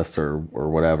process or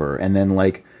whatever. And then,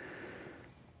 like,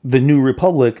 the New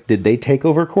Republic, did they take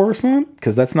over Coruscant?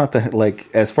 Because that's not the, like,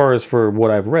 as far as for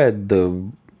what I've read, the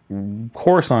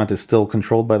Coruscant is still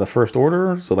controlled by the First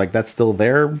Order. So, like, that's still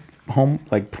their home,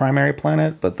 like, primary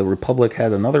planet. But the Republic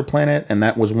had another planet, and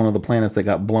that was one of the planets that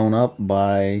got blown up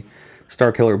by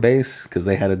Starkiller Base because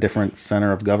they had a different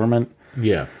center of government.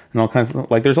 Yeah. And all kinds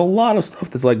of, like, there's a lot of stuff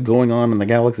that's, like, going on in the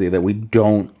galaxy that we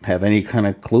don't have any kind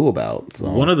of clue about. So.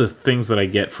 One of the things that I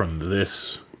get from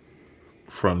this,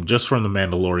 from The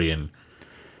Mandalorian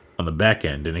on the back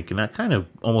end, and it can kind of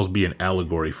almost be an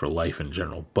allegory for life in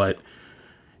general, but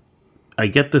I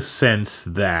get the sense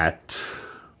that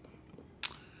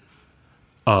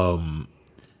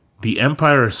the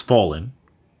Empire has fallen,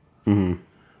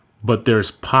 but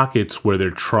there's pockets where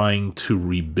they're trying to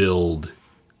rebuild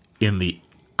in the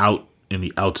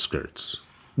outskirts.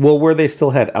 Well, where they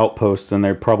still had outposts, and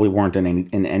they probably weren't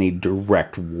in any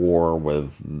direct war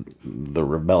with the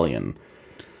rebellion.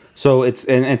 So it's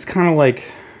kind of like,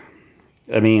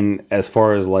 I mean, as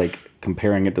far as like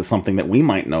comparing it to something that we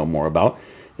might know more about,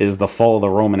 is the fall of the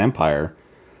Roman Empire.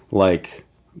 Like,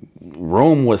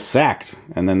 Rome was sacked,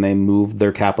 and then they moved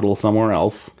their capital somewhere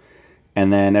else,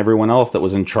 and then everyone else that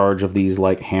was in charge of these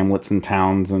like hamlets and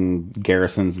towns and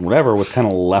garrisons and whatever was kind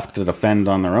of left to defend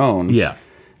on their own. Yeah.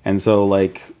 And so,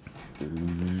 like,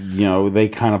 you know, they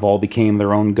kind of all became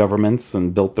their own governments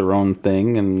and built their own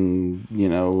thing, and, you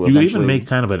know, you could even make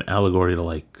kind of an allegory to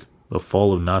like the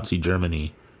fall of Nazi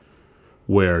Germany,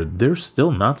 where there's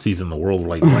still Nazis in the world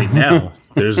like right now.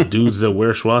 There's dudes that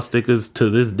wear swastikas to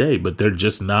this day, but they're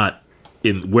just not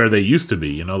in where they used to be.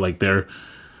 You know, like they're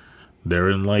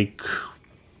in like,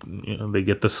 you know, they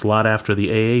get the slot after the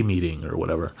AA meeting or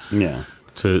whatever. Yeah.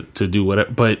 To do whatever,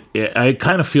 but I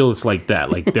kind of feel it's like that.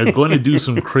 Like they're going to do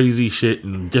some crazy shit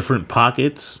in different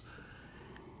pockets,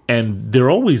 and they're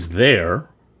always there,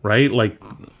 right? Like,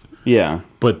 yeah,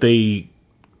 but they,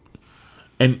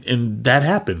 and that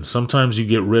happens. Sometimes you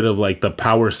get rid of like the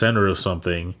power center of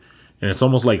something, and it's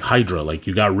almost like Hydra. Like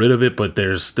you got rid of it, but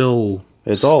there's still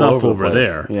it's stuff all over the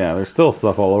there. Yeah, there's still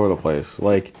stuff all over the place.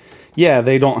 Like, yeah,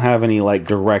 they don't have any like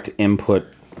direct input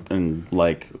and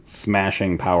like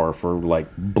smashing power for like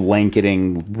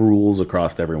blanketing rules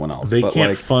across everyone else. They but, can't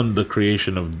like, fund the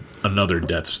creation of another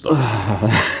Death Star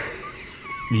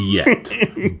yet.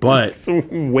 But so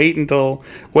wait until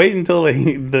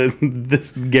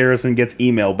this garrison gets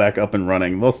email back up and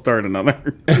running. They'll start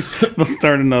another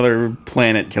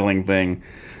planet killing thing.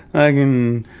 I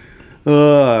can.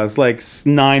 It's like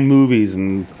 9 movies,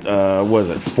 and what is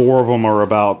it? 4 of them are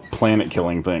about planet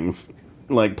killing things,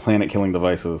 like planet killing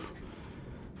devices.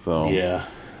 So yeah,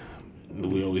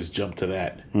 we always jump to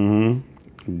that.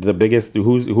 The biggest,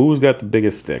 who's got the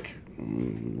biggest stick?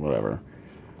 Whatever.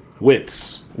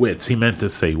 Wits. He meant to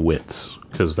say wits,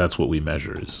 because that's what we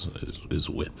measure is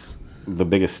wits. The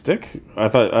biggest stick? I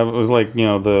thought I was like, you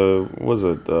know,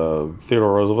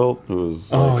 Theodore Roosevelt, who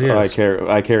was like,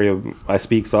 yes. I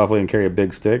speak softly and carry a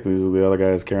big stick. These are the other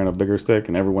guys carrying a bigger stick,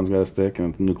 and everyone's got a stick,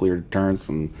 and it's nuclear deterrence.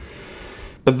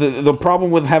 But the problem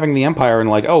with having the Empire and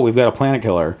like, oh, we've got a planet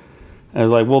killer, and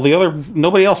it's like, well,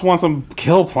 nobody else wants to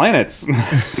kill planets,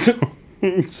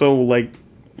 so like,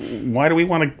 why do we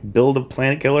want to build a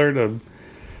planet killer to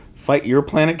fight your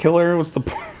planet killer? What's the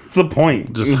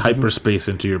point? Just hyperspace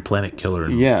into your planet killer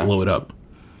and blow it up.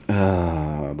 The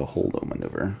Holdo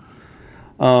maneuver.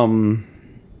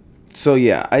 So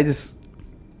yeah,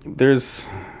 there's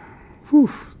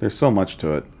so much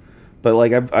to it, but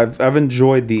like I've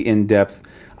enjoyed the in-depth.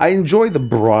 I enjoy the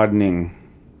broadening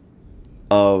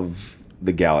of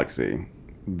the galaxy,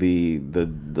 the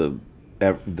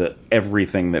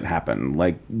everything that happened.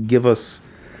 Like give us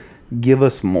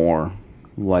more.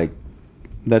 Like,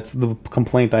 that's the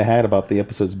complaint I had about the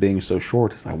episodes being so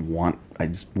short. Is I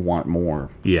just want more.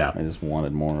 Yeah, I just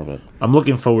wanted more of it. I'm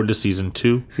looking forward to season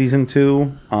 2. Season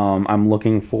 2. I'm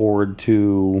looking forward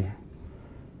to.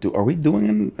 Are we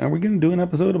going to do an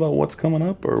episode about what's coming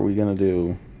up, or are we going to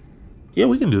do? Yeah,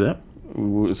 we can do that.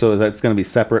 So that's going to be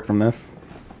separate from this?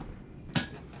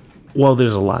 Well,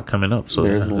 there's a lot coming up, so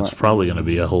it's probably going to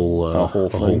be a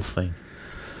whole thing.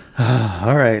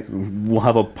 All right, we'll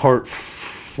have a part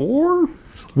 4.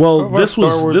 Well, this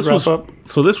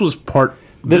was part.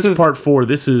 This is part 4.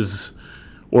 This is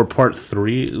or part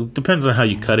 3. It depends on how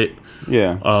you cut it.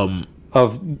 Yeah.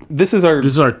 This is our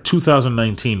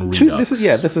 2019 Redux.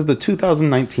 This is the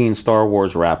 2019 Star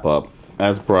Wars wrap up,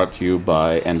 as brought to you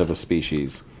by End of a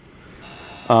Species.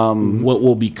 What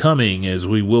will be coming is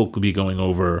we will be going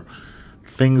over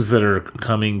things that are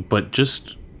coming, but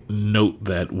just note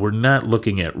that we're not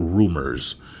looking at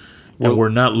rumors, and we're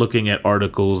not looking at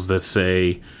articles that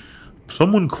say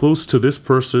someone close to this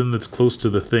person that's close to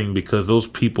the thing, because those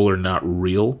people are not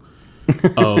real.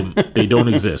 They don't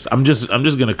exist. I'm just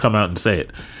gonna come out and say it.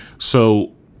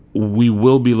 So we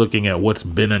will be looking at what's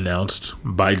been announced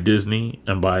by Disney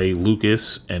and by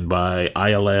Lucas and by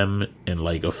ILM and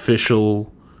like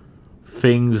official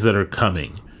things that are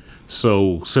coming.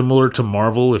 So similar to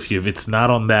Marvel, if it's not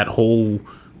on that whole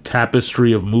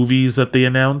tapestry of movies that they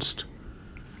announced,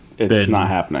 it's not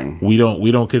happening. We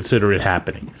don't consider it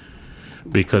happening,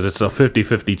 because it's a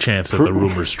 50-50 chance that the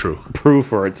rumor's true.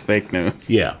 Proof or it's fake news.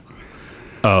 Yeah.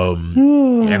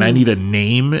 And I need a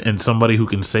name and somebody who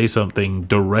can say something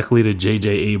directly to J.J.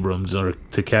 Abrams or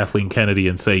to Kathleen Kennedy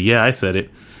and say, yeah, I said it.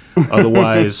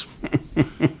 Otherwise,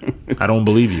 I don't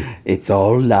believe you. It's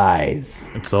all lies.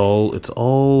 It's all,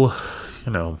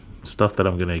 stuff that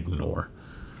I'm going to ignore.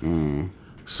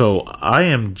 So I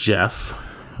am Jeff.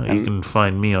 You can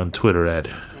find me on Twitter at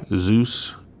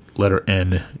Zeus, letter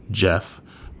N, Jeff.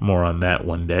 More on that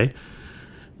one day.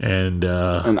 And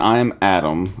I'm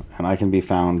Adam, and I can be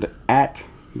found at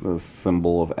the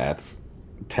symbol of at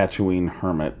Tatooine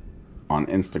Hermit on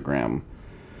Instagram,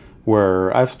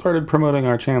 where I've started promoting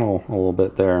our channel a little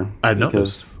bit there. I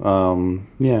noticed.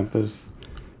 There's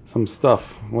some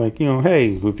stuff like,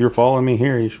 hey, if you're following me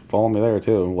here, you should follow me there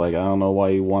too. Like, I don't know why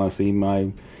you want to see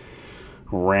my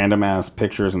random ass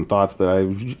pictures and thoughts that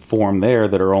I form there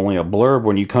that are only a blurb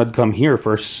when you could come here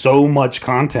for so much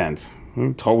content.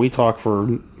 We talk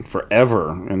for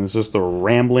forever, and it's just the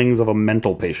ramblings of a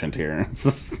mental patient here. It's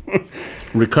just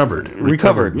recovered.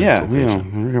 Yeah,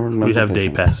 we have day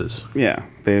passes. Yeah,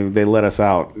 they let us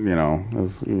out.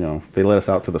 They let us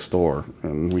out to the store,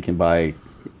 and we can buy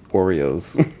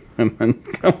Oreos and then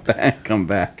come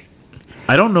back.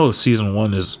 I don't know if season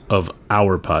 1 of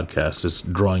our podcast is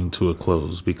drawing to a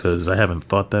close because I haven't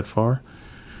thought that far.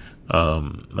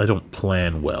 I don't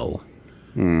plan well,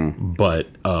 but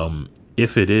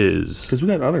if it is, because we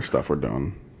got other stuff we're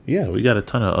doing. Yeah, we got a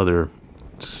ton of other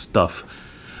stuff.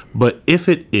 But if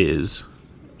it is,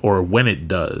 or when it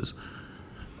does,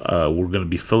 we're going to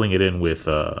be filling it in with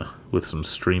some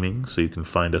streaming, so you can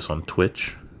find us on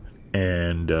Twitch,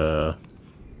 and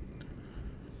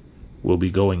we'll be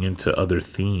going into other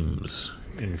themes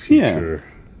in future. Yeah.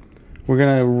 We're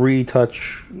gonna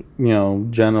retouch,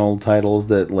 general titles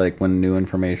that, like, when new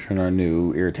information or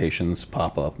new irritations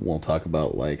pop up, we'll talk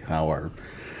about, like, how our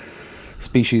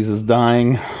species is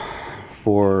dying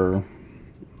for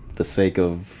the sake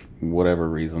of whatever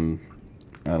reason.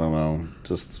 I don't know.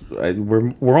 Just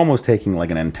we're almost taking,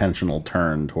 like, an intentional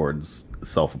turn towards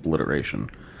self-obliteration.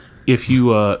 If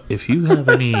you have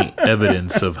any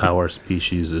evidence of how our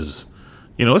species is,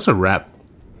 it's a wrap.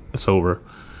 It's over.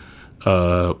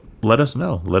 Let us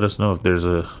know. Let us know if there's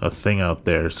a thing out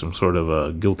there, some sort of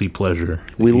a guilty pleasure.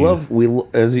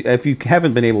 If you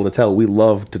haven't been able to tell, we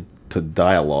love to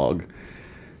dialogue,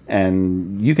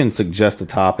 and you can suggest a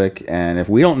topic, and if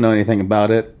we don't know anything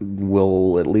about it,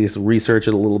 we'll at least research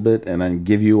it a little bit and then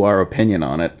give you our opinion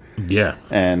on it. Yeah,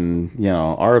 and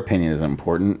our opinion is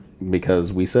important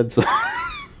because we said so.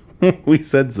 We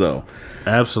said so.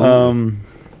 Absolutely.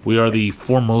 We are the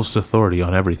foremost authority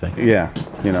on everything. Yeah,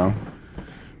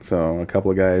 So a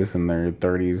couple of guys in their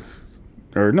 30s,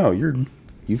 or no,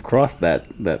 you've crossed that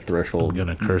threshold. I'm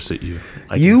gonna curse at you.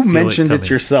 You mentioned it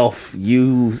yourself.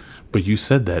 But you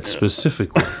said that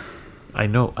specifically. I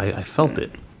know. I felt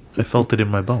it. I felt it in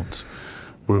my bones.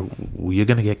 You're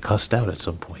gonna get cussed out at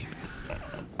some point.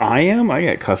 I am. I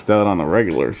get cussed out on the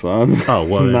regular, so it's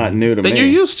not new to me. Then you're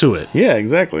used to it. Yeah,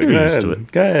 exactly. You're used to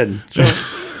it. Go ahead.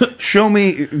 Show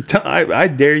me. I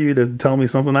dare you to tell me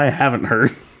something I haven't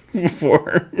heard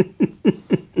before.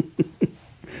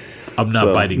 I'm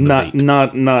not biting the bait.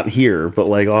 Not here, but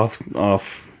like off.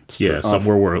 Yeah,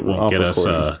 somewhere where it won't get us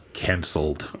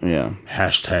canceled. Yeah.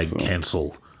 Hashtag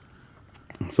cancel.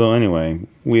 So anyway,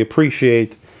 we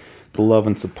appreciate the love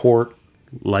and support.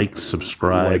 Like,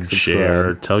 subscribe,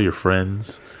 share, tell your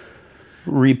friends.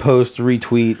 Repost,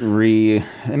 retweet,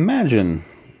 reimagine.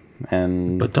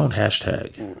 But don't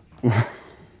hashtag.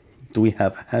 Do we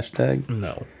have a hashtag?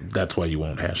 No. That's why you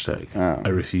won't hashtag. Oh. I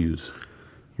refuse.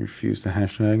 You refuse to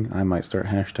hashtag? I might start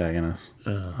hashtagging us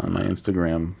on my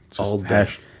Instagram. Just all day.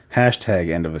 Hashtag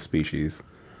end of a species.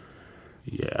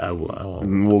 Yeah, I will.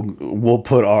 And we'll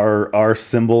put our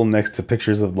symbol next to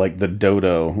pictures of, like, the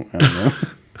dodo and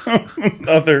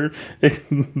other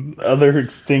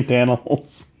extinct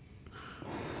animals.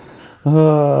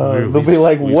 They'll be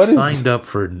like, "What is?" Signed up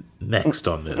for next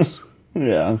on this.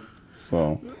 Yeah.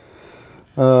 So.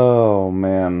 Oh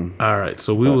man. All right.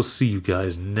 So we will see you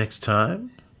guys next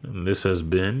time. And this has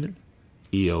been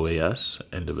EOAS,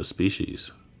 End of a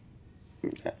Species.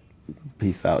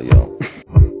 Peace out, yo.